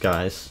kill these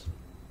guys.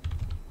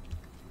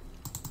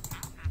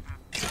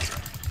 I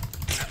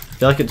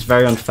feel like it's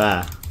very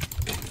unfair.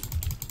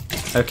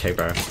 Okay,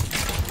 bro.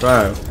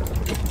 Bro.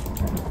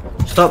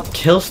 Stop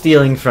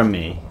kill-stealing from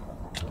me.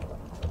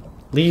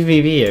 Leave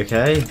me be,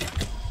 okay?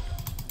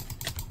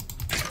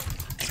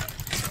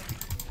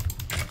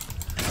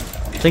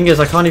 Thing is,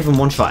 I can't even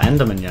one-shot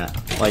Enderman yet.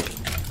 Like...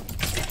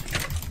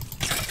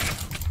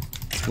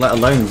 let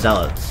alone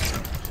Zealots.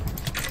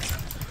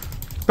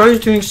 Bro's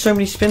doing so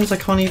many spins I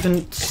can't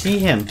even see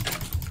him.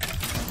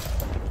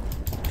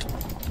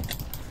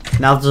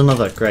 Now there's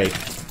another, great.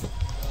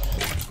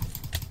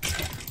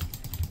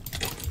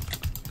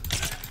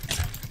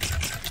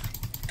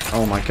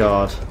 Oh my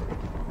god.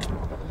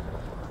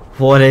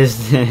 What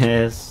is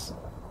this?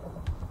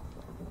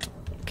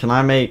 Can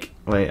I make...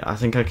 wait, I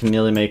think I can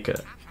nearly make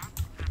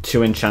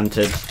 2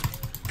 enchanted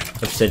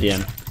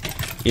obsidian.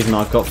 Even though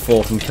I've got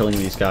 4 from killing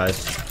these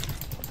guys.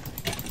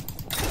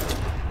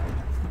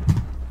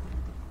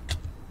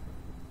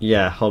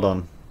 Yeah, hold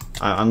on.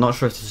 I'm not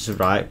sure if this is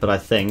right, but I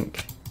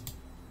think...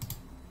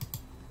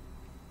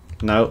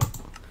 no.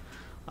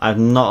 I've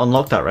not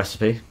unlocked that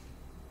recipe.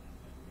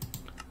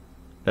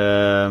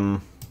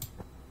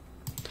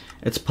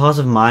 It's part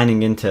of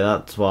mining into,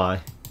 that's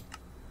why.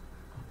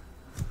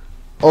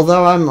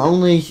 Although I'm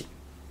only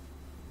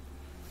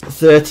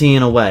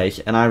 13 away,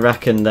 and I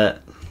reckon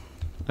that...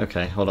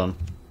 okay, hold on.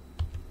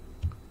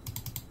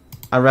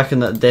 I reckon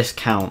that this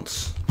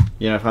counts.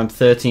 You know, if I'm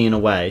 13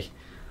 away,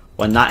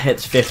 when that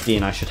hits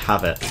 15, I should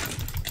have it.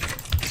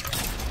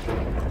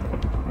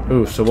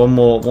 Ooh, so one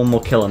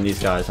more kill on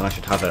these guys, and I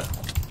should have it.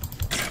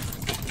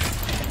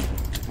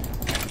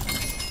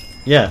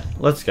 Yeah,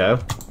 let's go.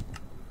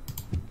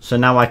 So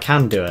now I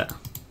can do it.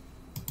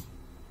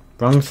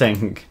 Wrong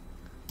thing.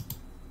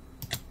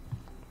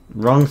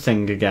 Wrong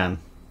thing again.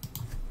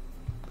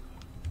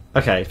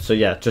 Okay, so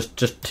yeah,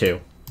 just 2.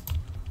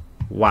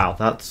 Wow,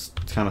 that's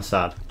kind of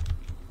sad.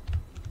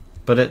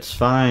 But it's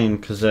fine,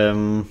 because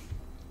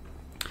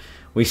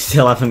we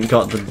still haven't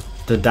got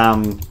the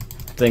damn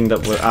thing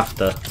that we're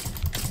after.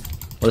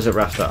 What is it we're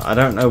after? I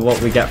don't know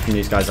what we get from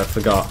these guys, I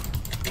forgot.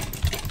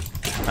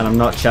 And I'm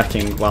not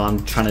checking while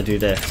I'm trying to do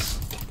this.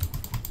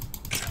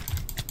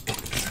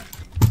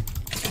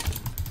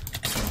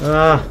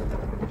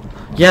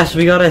 Yes,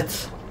 we got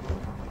it!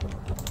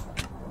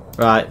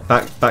 Right,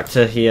 back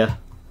to here.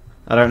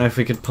 I don't know if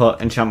we could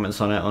put enchantments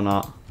on it or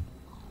not.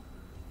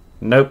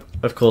 Nope,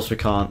 of course we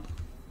can't.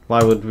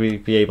 Why would we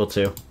be able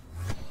to?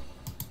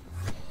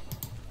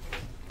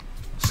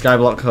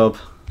 Skyblock hub.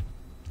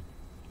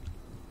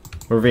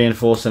 We're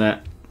reinforcing it.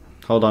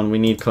 Hold on, we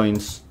need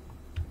coins.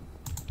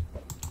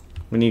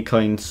 We need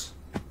coins.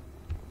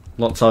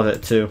 Lots of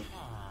it too.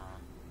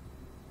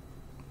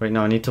 Wait,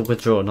 no, I need to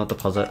withdraw, not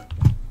deposit.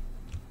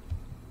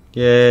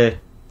 Yeah,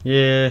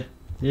 yeah,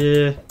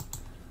 yeah.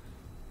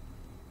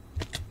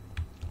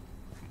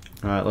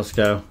 Alright, let's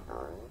go.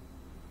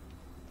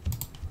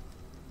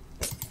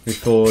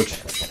 Reforge.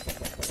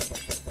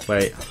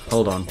 Wait,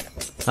 hold on.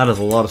 That is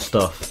a lot of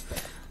stuff.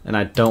 And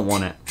I don't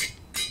want it.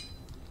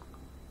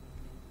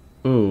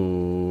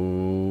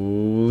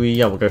 Ooh,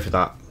 yeah, we'll go for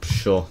that.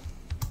 Sure.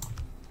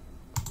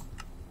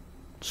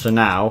 So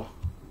now...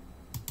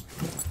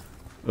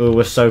 ooh,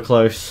 we're so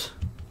close.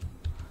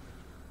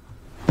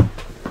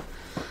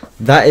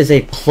 That is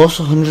a plus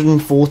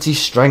 140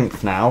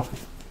 strength now.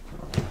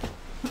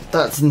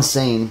 That's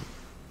insane.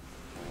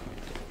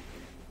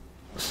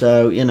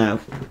 So, you know.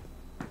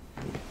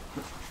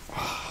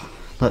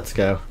 Let's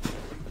go.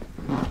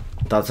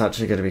 That's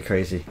actually going to be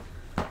crazy.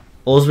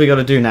 All we got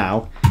to do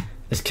now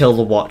is kill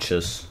the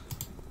Watchers.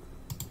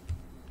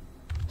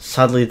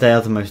 Sadly, they are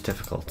the most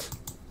difficult.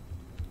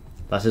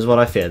 That is what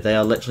I fear. They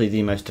are literally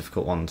the most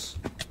difficult ones.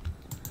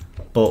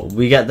 But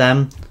we get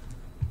them,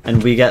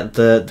 and we get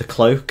the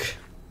cloak,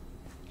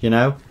 you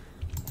know,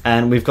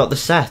 and we've got the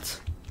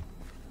set,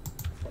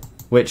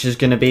 which is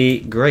going to be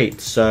great.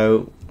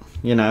 So,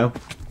 you know,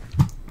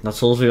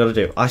 that's all we got to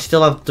do. I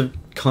still have the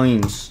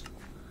coins.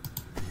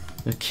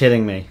 You're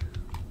kidding me.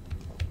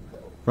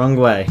 Wrong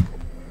way.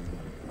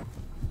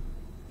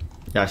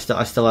 Yeah, I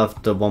still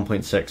have the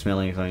 1.6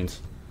 million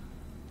coins.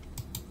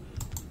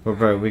 But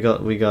bro, we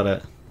got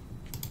it.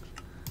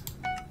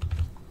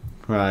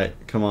 Right,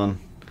 come on.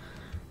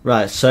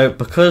 Right, so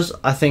because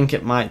I think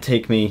it might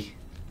take me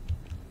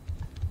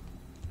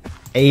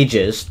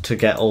ages to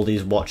get all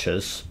these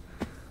watches,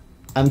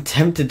 I'm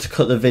tempted to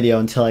cut the video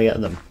until I get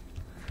them.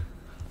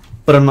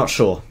 But I'm not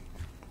sure.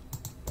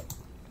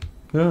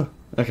 Oh,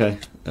 okay.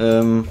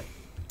 You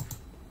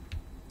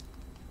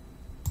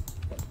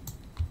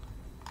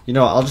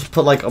know what, I'll just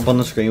put like up on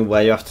the screen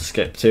where you have to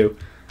skip to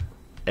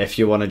if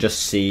you want to just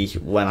see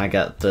when I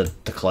get the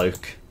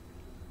cloak,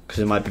 because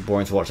it might be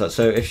boring to watch that.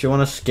 So if you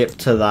want to skip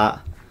to that,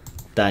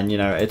 then you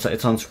know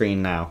it's on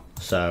screen now.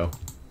 So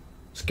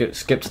skip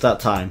to that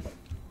time.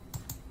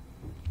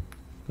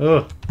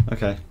 Oh,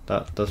 okay,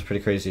 that's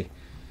pretty crazy.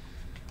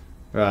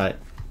 Right,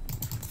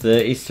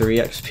 33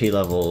 XP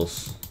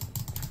levels.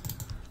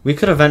 We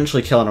could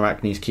eventually kill an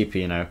Arachne's Keeper,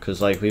 you know,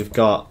 because like we've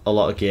got a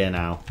lot of gear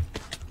now.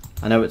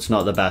 I know it's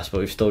not the best, but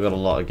we've still got a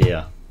lot of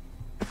gear.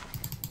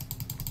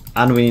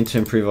 And we need to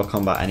improve our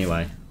combat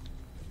anyway.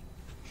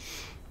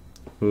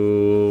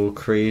 Ooh,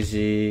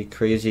 crazy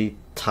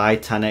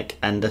Titanic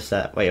Ender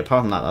set. Wait,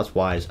 apart from that, that's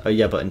wise. Oh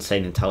yeah, but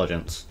insane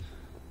intelligence.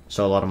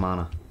 So a lot of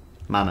mana.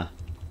 Mana.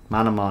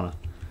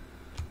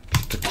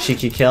 Just a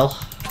cheeky kill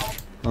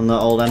on the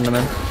old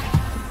Enderman.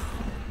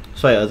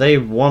 So wait, are they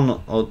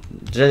one or...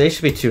 They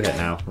should be 2 hit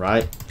now,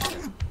 right?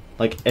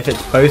 Like, if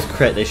it's both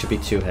crit, they should be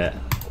 2 hit.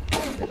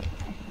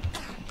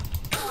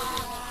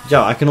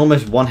 Yo, I can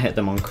almost 1 hit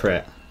them on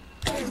crit.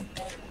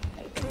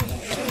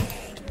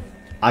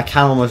 I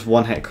can almost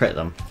 1 hit crit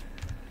them.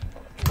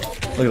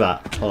 Look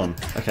at that. Hold on.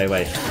 Okay,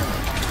 wait.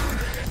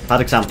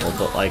 Bad example,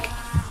 but like,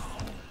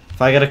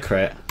 if I get a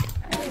crit,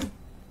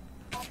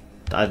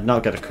 I'd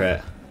not get a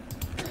crit.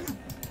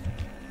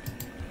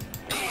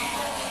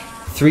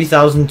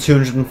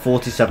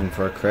 3,247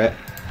 for a crit.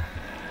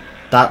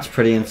 That's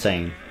pretty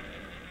insane.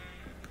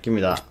 Give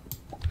me that.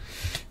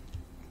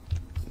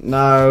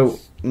 No.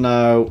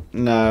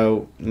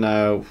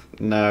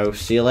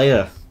 See you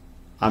later.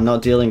 I'm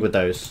not dealing with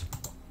those.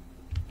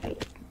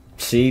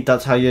 See,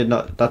 that's how you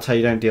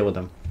don't deal with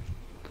them.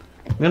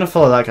 I'm gonna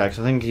follow that guy because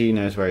I think he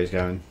knows where he's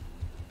going.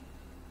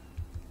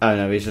 Oh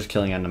no, he's just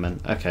killing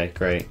Endermen. Okay,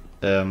 great.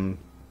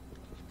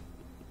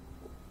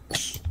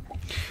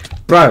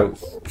 Bro,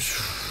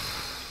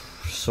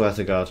 swear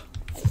to God.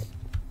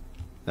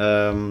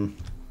 I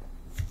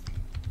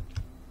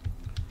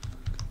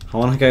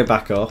want to go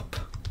back up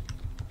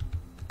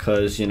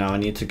because you know I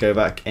need to go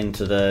back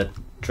into the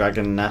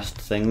dragon nest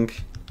thing.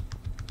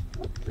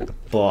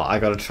 But I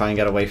gotta try and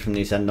get away from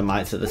these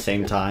endermites at the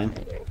same time.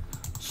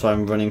 So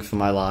I'm running for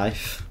my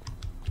life.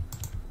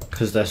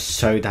 Because they're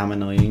so damn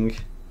annoying.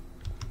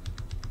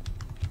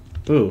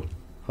 Ooh,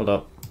 hold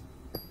up.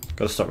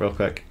 Gotta stop real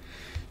quick.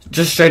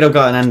 Just straight up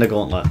got an ender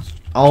gauntlet.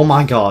 Oh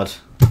my god.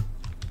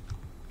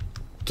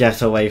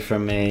 Get away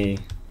from me.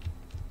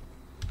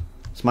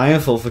 It's my own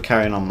fault for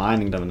carrying on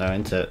mining them though,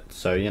 isn't it?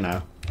 So, you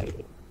know.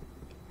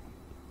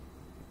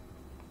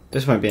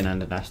 This won't be an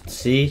ender nest.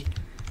 See?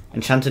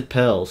 Enchanted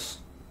pearls.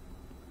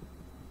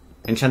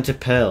 Enchanted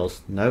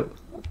pearls. Nope.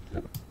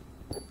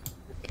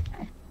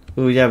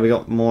 Ooh, yeah, we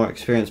got more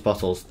experience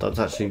bottles. That's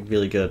actually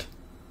really good.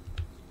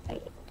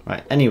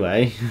 Right,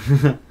 anyway.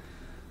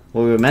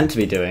 What we were meant to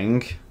be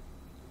doing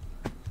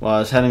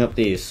was heading up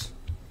these.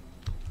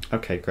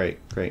 Okay, great.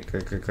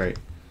 But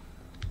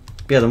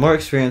yeah, the more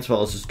experience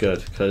bottles is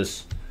good,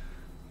 because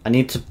I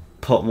need to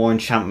put more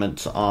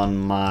enchantments on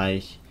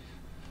my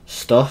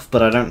stuff,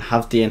 but I don't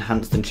have the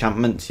enhanced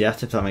enchantments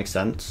yet, if that makes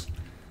sense.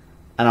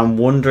 And I'm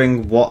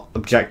wondering what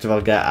objective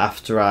I'll get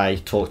after I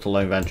talk to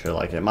Lone Venturer.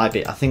 Like, it might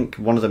be... I think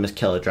one of them is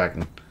kill a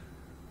dragon.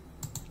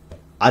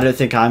 I don't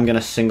think I'm going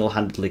to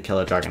single-handedly kill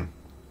a dragon.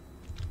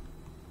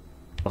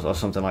 Or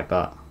something like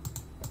that.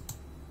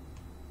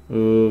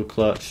 Ooh,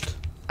 clutched.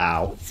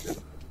 Ow.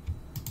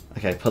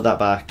 Okay, put that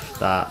back.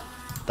 That.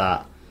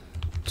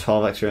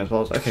 12 experience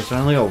balls. Okay, so I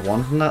only got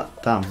 1 from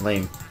that? Damn,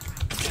 lame.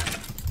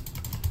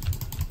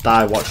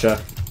 Die, Watcher.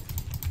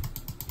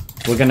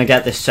 We're going to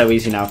get this so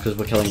easy now because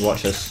we're killing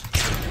Watchers.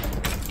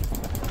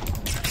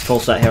 Full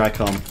set, here I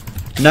come.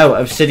 No,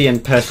 obsidian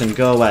person,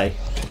 go away.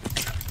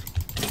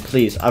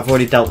 Please, I've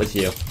already dealt with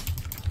you.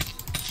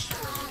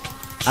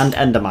 And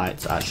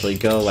endermites, actually,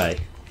 go away.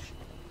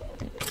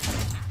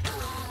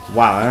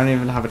 Wow, I don't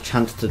even have a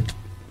chance to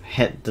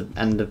hit the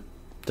end of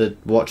the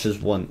Watchers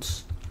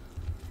once.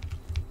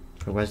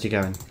 But where's he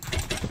going?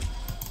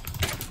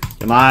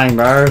 You're mine,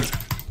 bro.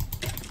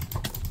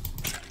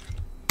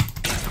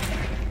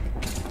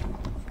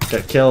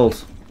 Get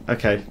killed.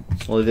 Okay,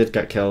 well he did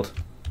get killed.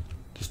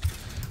 Just,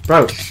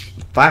 bro,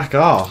 back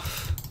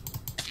off.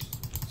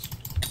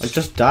 Like,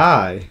 just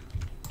die.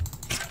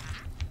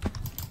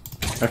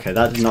 Okay,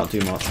 that did not do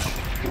much.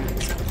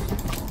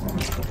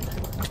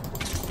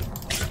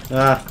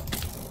 Ah.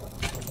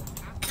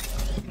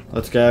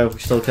 Let's go. We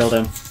still killed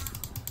him.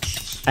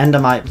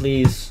 Endermite,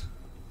 please.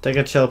 Take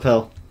a chill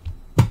pill.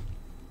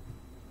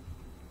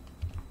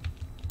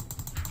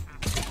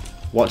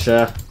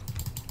 Watcher.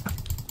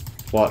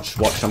 Watch.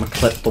 I'ma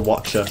clip the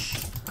Watcher.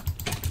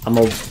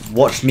 I'ma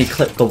watch me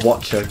clip the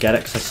Watcher. Get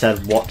it? 'Cause I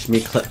said watch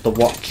me clip the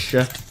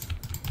Watcher.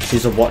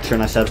 She's a Watcher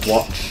and I said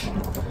watch.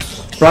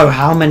 Bro,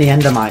 how many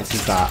Endermites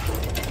is that?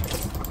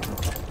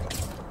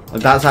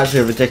 Like, that's actually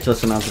a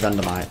ridiculous amount of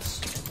Endermites.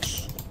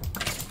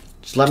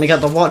 Just let me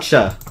get the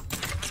Watcher.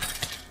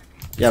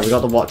 Yeah, we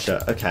got the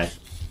Watcher. Okay.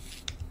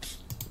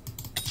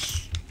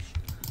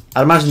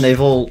 I'd imagine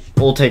they've all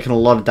taken a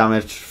lot of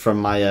damage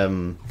from my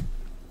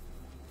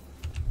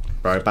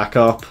Bro, back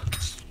up.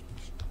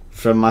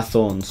 From my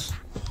thorns.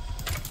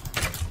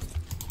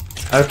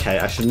 Okay,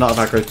 I should not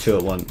have aggroed two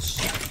at once.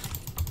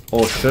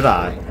 Or should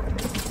I?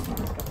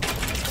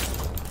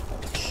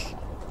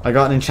 I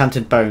got an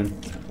enchanted bone.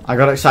 I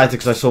got excited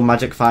because I saw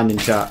magic find in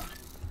chat.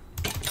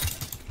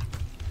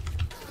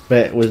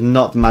 But it was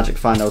not the magic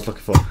find I was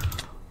looking for.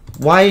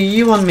 Why are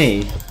you on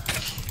me?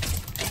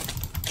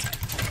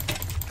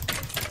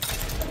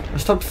 I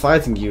stopped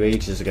fighting you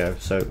ages ago,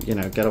 so, you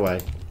know, get away.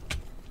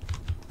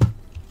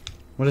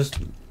 What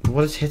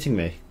is hitting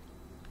me?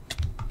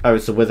 Oh,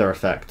 it's the wither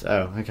effect.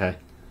 Oh, okay.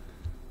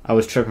 I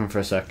was tripping for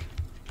a sec.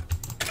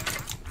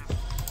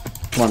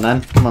 Come on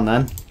then, come on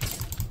then.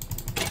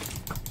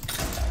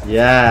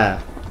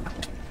 Yeah.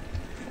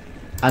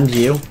 And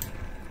you.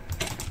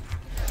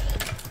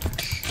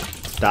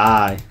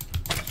 Die.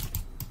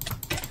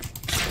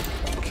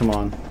 Come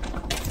on.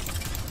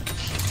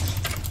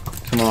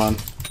 Come on.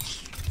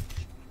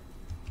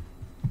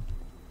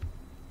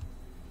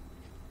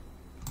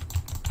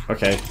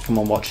 Okay, come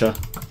on, Watcher.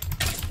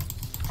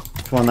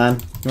 Come on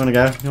then. You wanna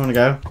go? You wanna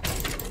go?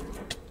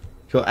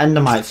 Your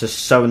Endermites are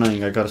so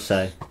annoying, I gotta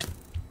say.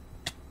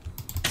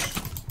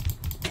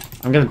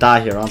 I'm gonna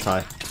die here, aren't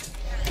I?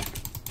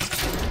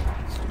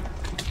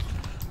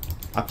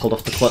 I pulled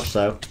off the clutch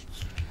though.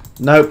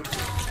 Nope.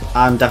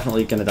 I'm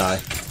definitely gonna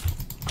die.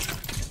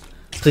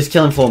 Please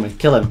kill him for me.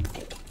 Kill him.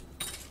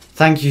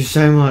 Thank you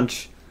so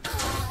much.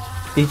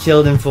 He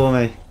killed him for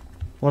me.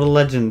 What a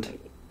legend.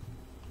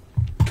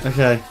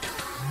 Okay.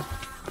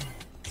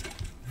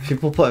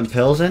 People putting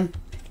pills in?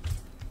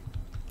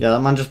 Yeah,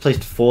 that man just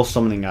placed 4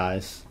 summoning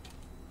eyes.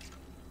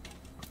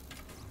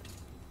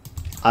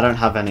 I don't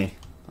have any.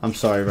 I'm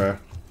sorry, bro.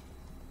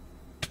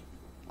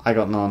 I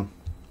got none.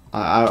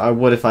 I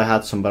would if I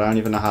had some, but I don't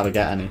even know how to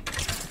get any.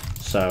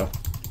 So.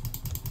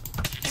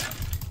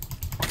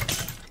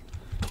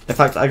 In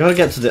fact, I gotta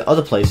get to the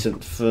other place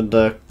for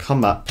the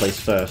combat place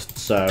first,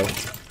 so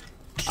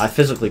I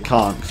physically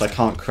can't because I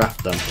can't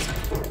craft them.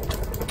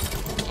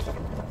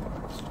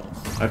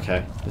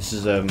 Okay, this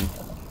is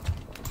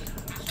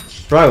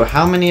Bro,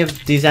 how many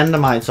of these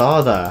Endermites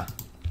are there?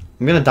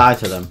 I'm gonna die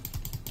to them.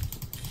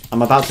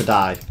 I'm about to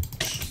die.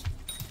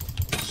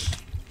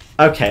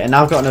 Okay, and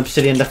now I've got an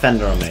obsidian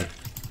defender on me.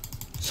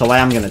 So I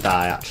am gonna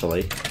die,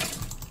 actually.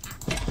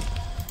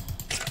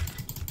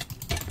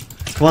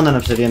 Come on then,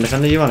 obsidian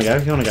defender, you wanna go?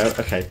 You wanna go?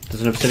 Okay,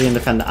 there's an obsidian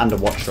defender and a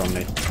watcher on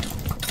me.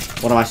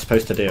 What am I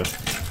supposed to do?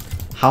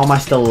 How am I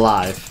still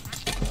alive?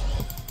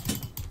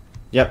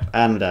 Yep,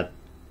 and I'm dead.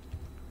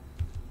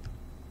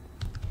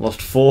 Lost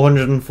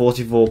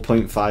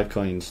 444.5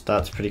 coins.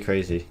 That's pretty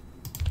crazy.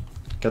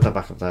 Get that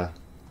back up there.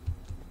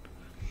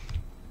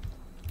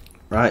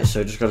 Right,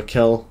 so just gotta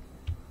kill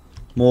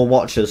more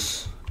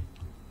watchers.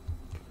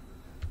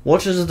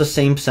 Watchers are the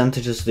same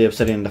percentage as the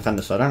obsidian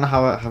defender, so I don't know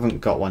how I haven't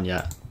got one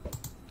yet.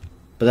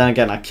 But then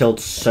again, I killed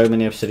so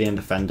many obsidian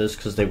defenders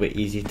because they were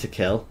easy to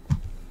kill.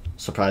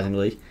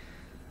 Surprisingly.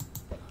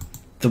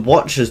 The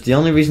watchers, the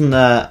only reason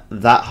they're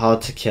that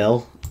hard to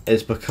kill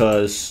is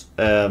because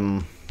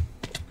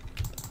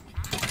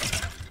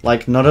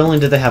like, not only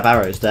do they have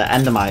arrows, their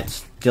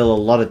Endermites deal a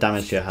lot of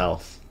damage to your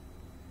health.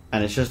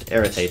 And it's just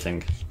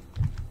irritating.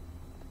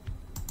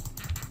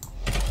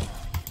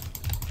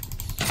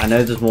 I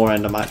know there's more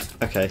Endermites.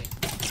 Okay.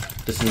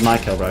 This is my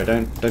kill, bro.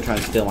 Don't try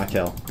and steal my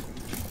kill.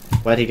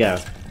 Where'd he go?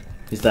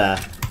 He's there.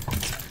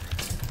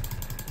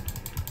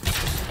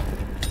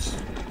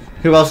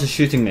 Who else is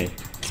shooting me?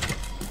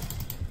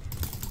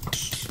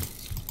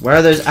 Where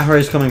are those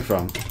arrows coming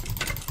from?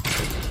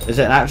 Is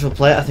it an actual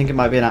player? I think it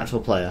might be an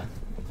actual player.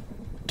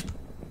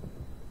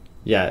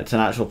 Yeah, it's an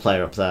actual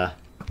player up there,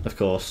 of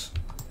course.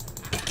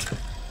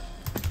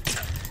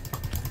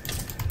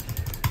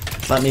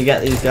 Let me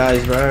get these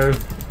guys, bro.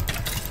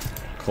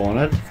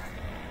 Cornered.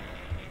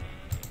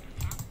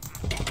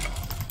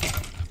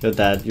 You're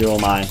dead. You're all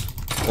mine.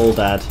 All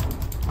dead.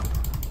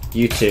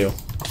 You too.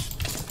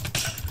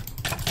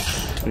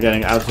 We're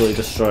getting absolutely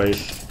destroyed.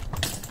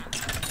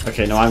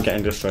 Okay, no, I'm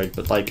getting destroyed,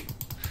 but like,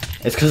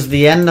 it's because of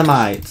the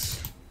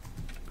Endermites.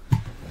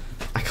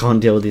 I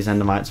can't deal with these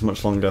Endermites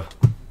much longer.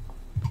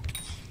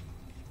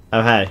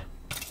 Oh, hey.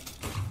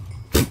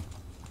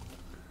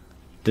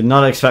 Did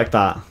not expect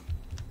that.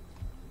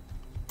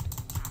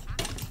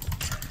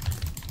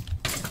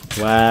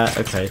 Where?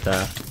 Okay,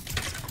 there.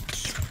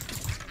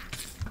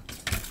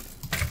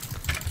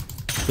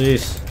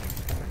 Please.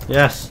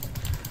 Yes.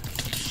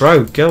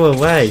 Bro, go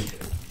away.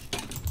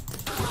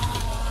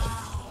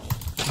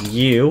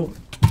 You.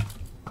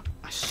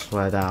 I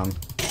swear down.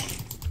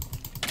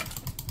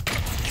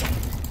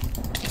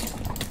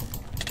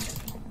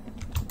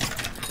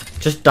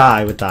 Just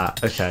die with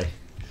that. Okay.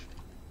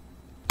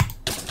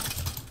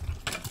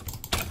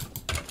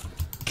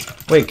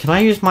 Wait, can I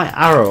use my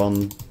arrow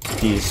on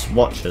these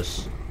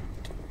watchers?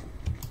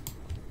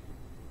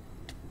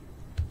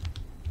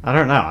 I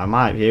don't know. I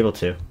might be able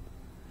to.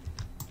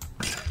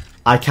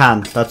 I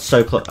can. That's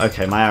so close.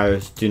 Okay, my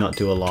arrows do not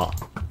do a lot.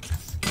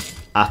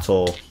 At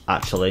all,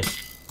 actually.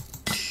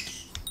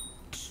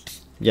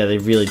 Yeah, they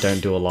really don't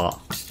do a lot.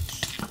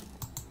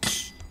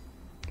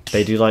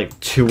 They do like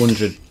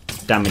 200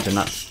 damage and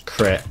that's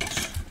crit.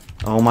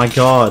 Oh my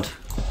god.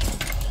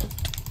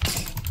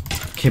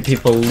 Can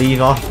people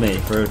leave off me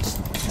for...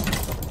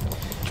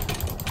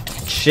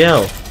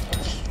 Chill.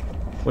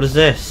 What is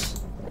this?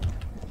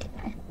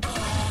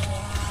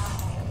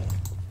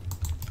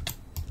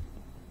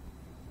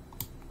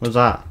 What's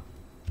that?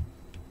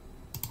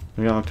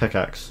 I got my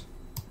pickaxe.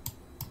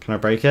 Can I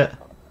break it?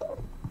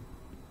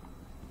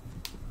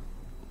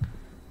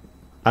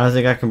 I don't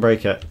think I can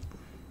break it.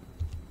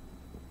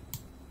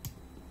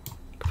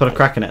 Put a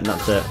crack in it and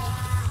that's it.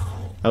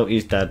 Oh,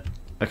 he's dead.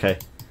 Okay.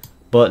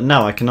 But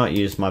no, I cannot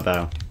use my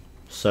bow.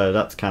 So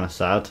that's kind of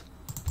sad.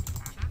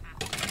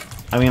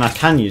 I mean, I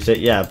can use it,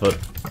 yeah, but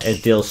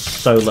it deals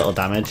so little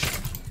damage.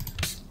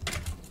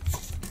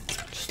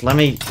 Just let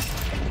me...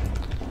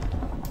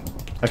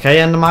 Okay,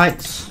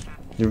 Endermites.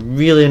 You're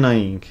really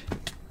annoying.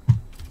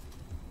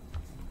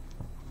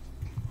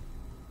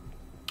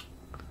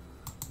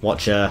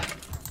 Watcher.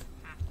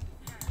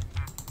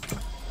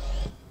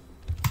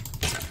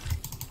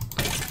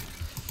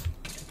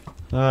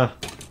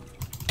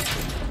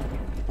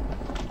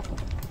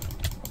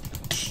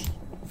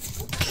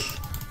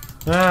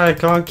 I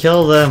can't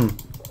kill them.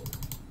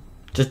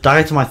 Just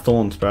die to my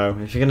thorns, bro.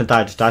 If you're gonna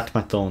die, just die to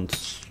my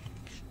thorns.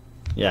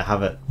 Yeah,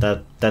 have it.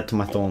 They're dead to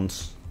my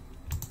thorns.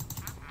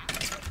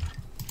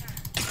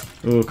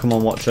 Ooh, come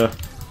on, Watcher.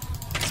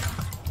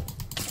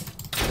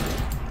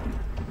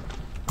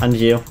 And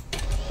you.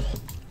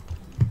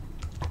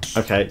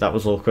 Okay, that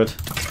was awkward.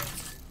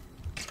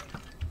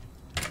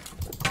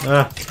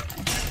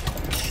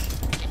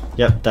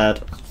 Yep,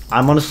 dead.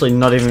 I'm honestly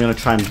not even going to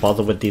try and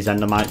bother with these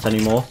Endermites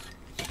anymore.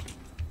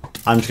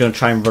 I'm just going to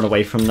try and run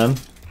away from them.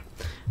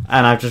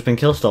 And I've just been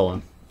kill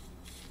stolen.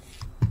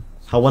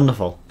 How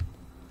wonderful.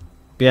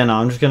 But yeah, no,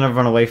 I'm just going to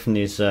run away from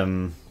these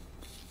Endermites,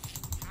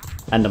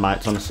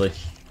 honestly.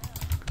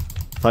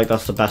 I feel like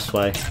that's the best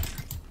way.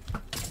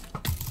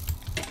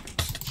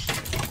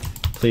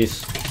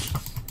 Please.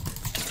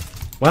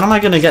 When am I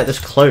going to get this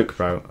cloak,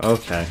 bro?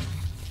 Okay.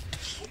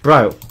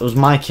 Bro, it was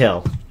my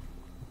kill.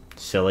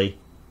 Silly.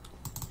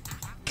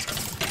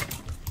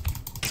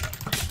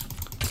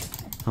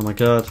 Oh my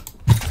god.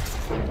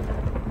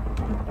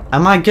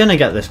 Am I gonna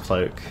get this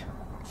cloak?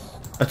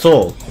 At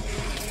all?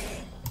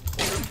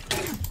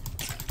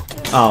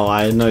 Oh,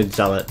 I annoyed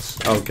zealots.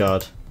 Oh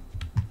god.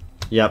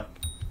 Yep.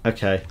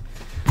 Okay.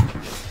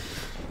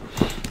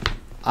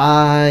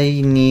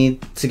 I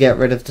need to get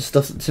rid of the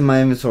stuff that's in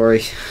my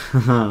inventory.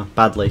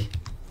 Badly.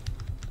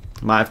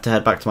 Might have to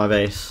head back to my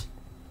base.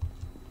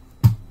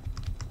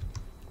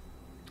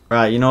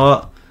 Right, you know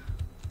what?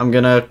 I'm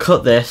gonna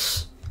cut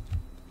this,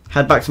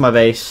 head back to my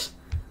base,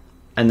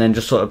 and then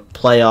just sort of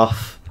play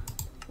off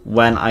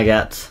when I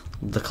get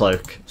the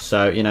cloak.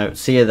 So, you know,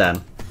 see you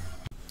then.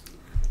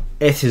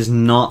 It is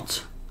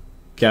not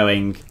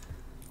going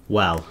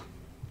well.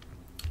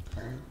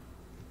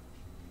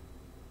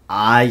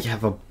 I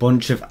have a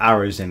bunch of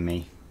arrows in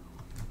me.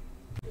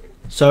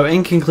 So,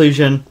 in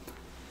conclusion,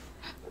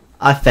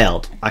 I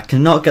failed. I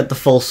cannot get the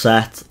full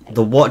set.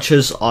 The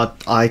watchers are...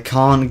 I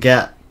can't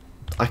get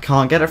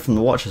it from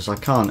the watchers. I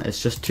can't.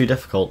 It's just too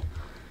difficult.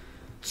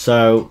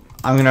 So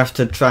I'm gonna have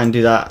to try and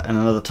do that in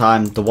another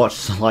time. The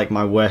watchers are like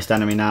my worst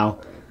enemy now.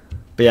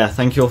 But yeah,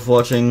 thank you all for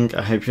watching.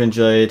 I hope you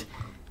enjoyed.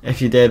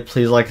 If you did,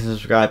 please like and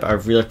subscribe. I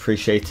really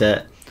appreciate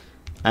it.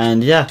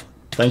 And yeah,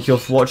 thank you all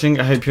for watching.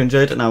 I hope you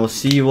enjoyed, and I will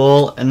see you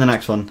all in the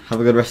next one. Have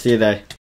a good rest of your day.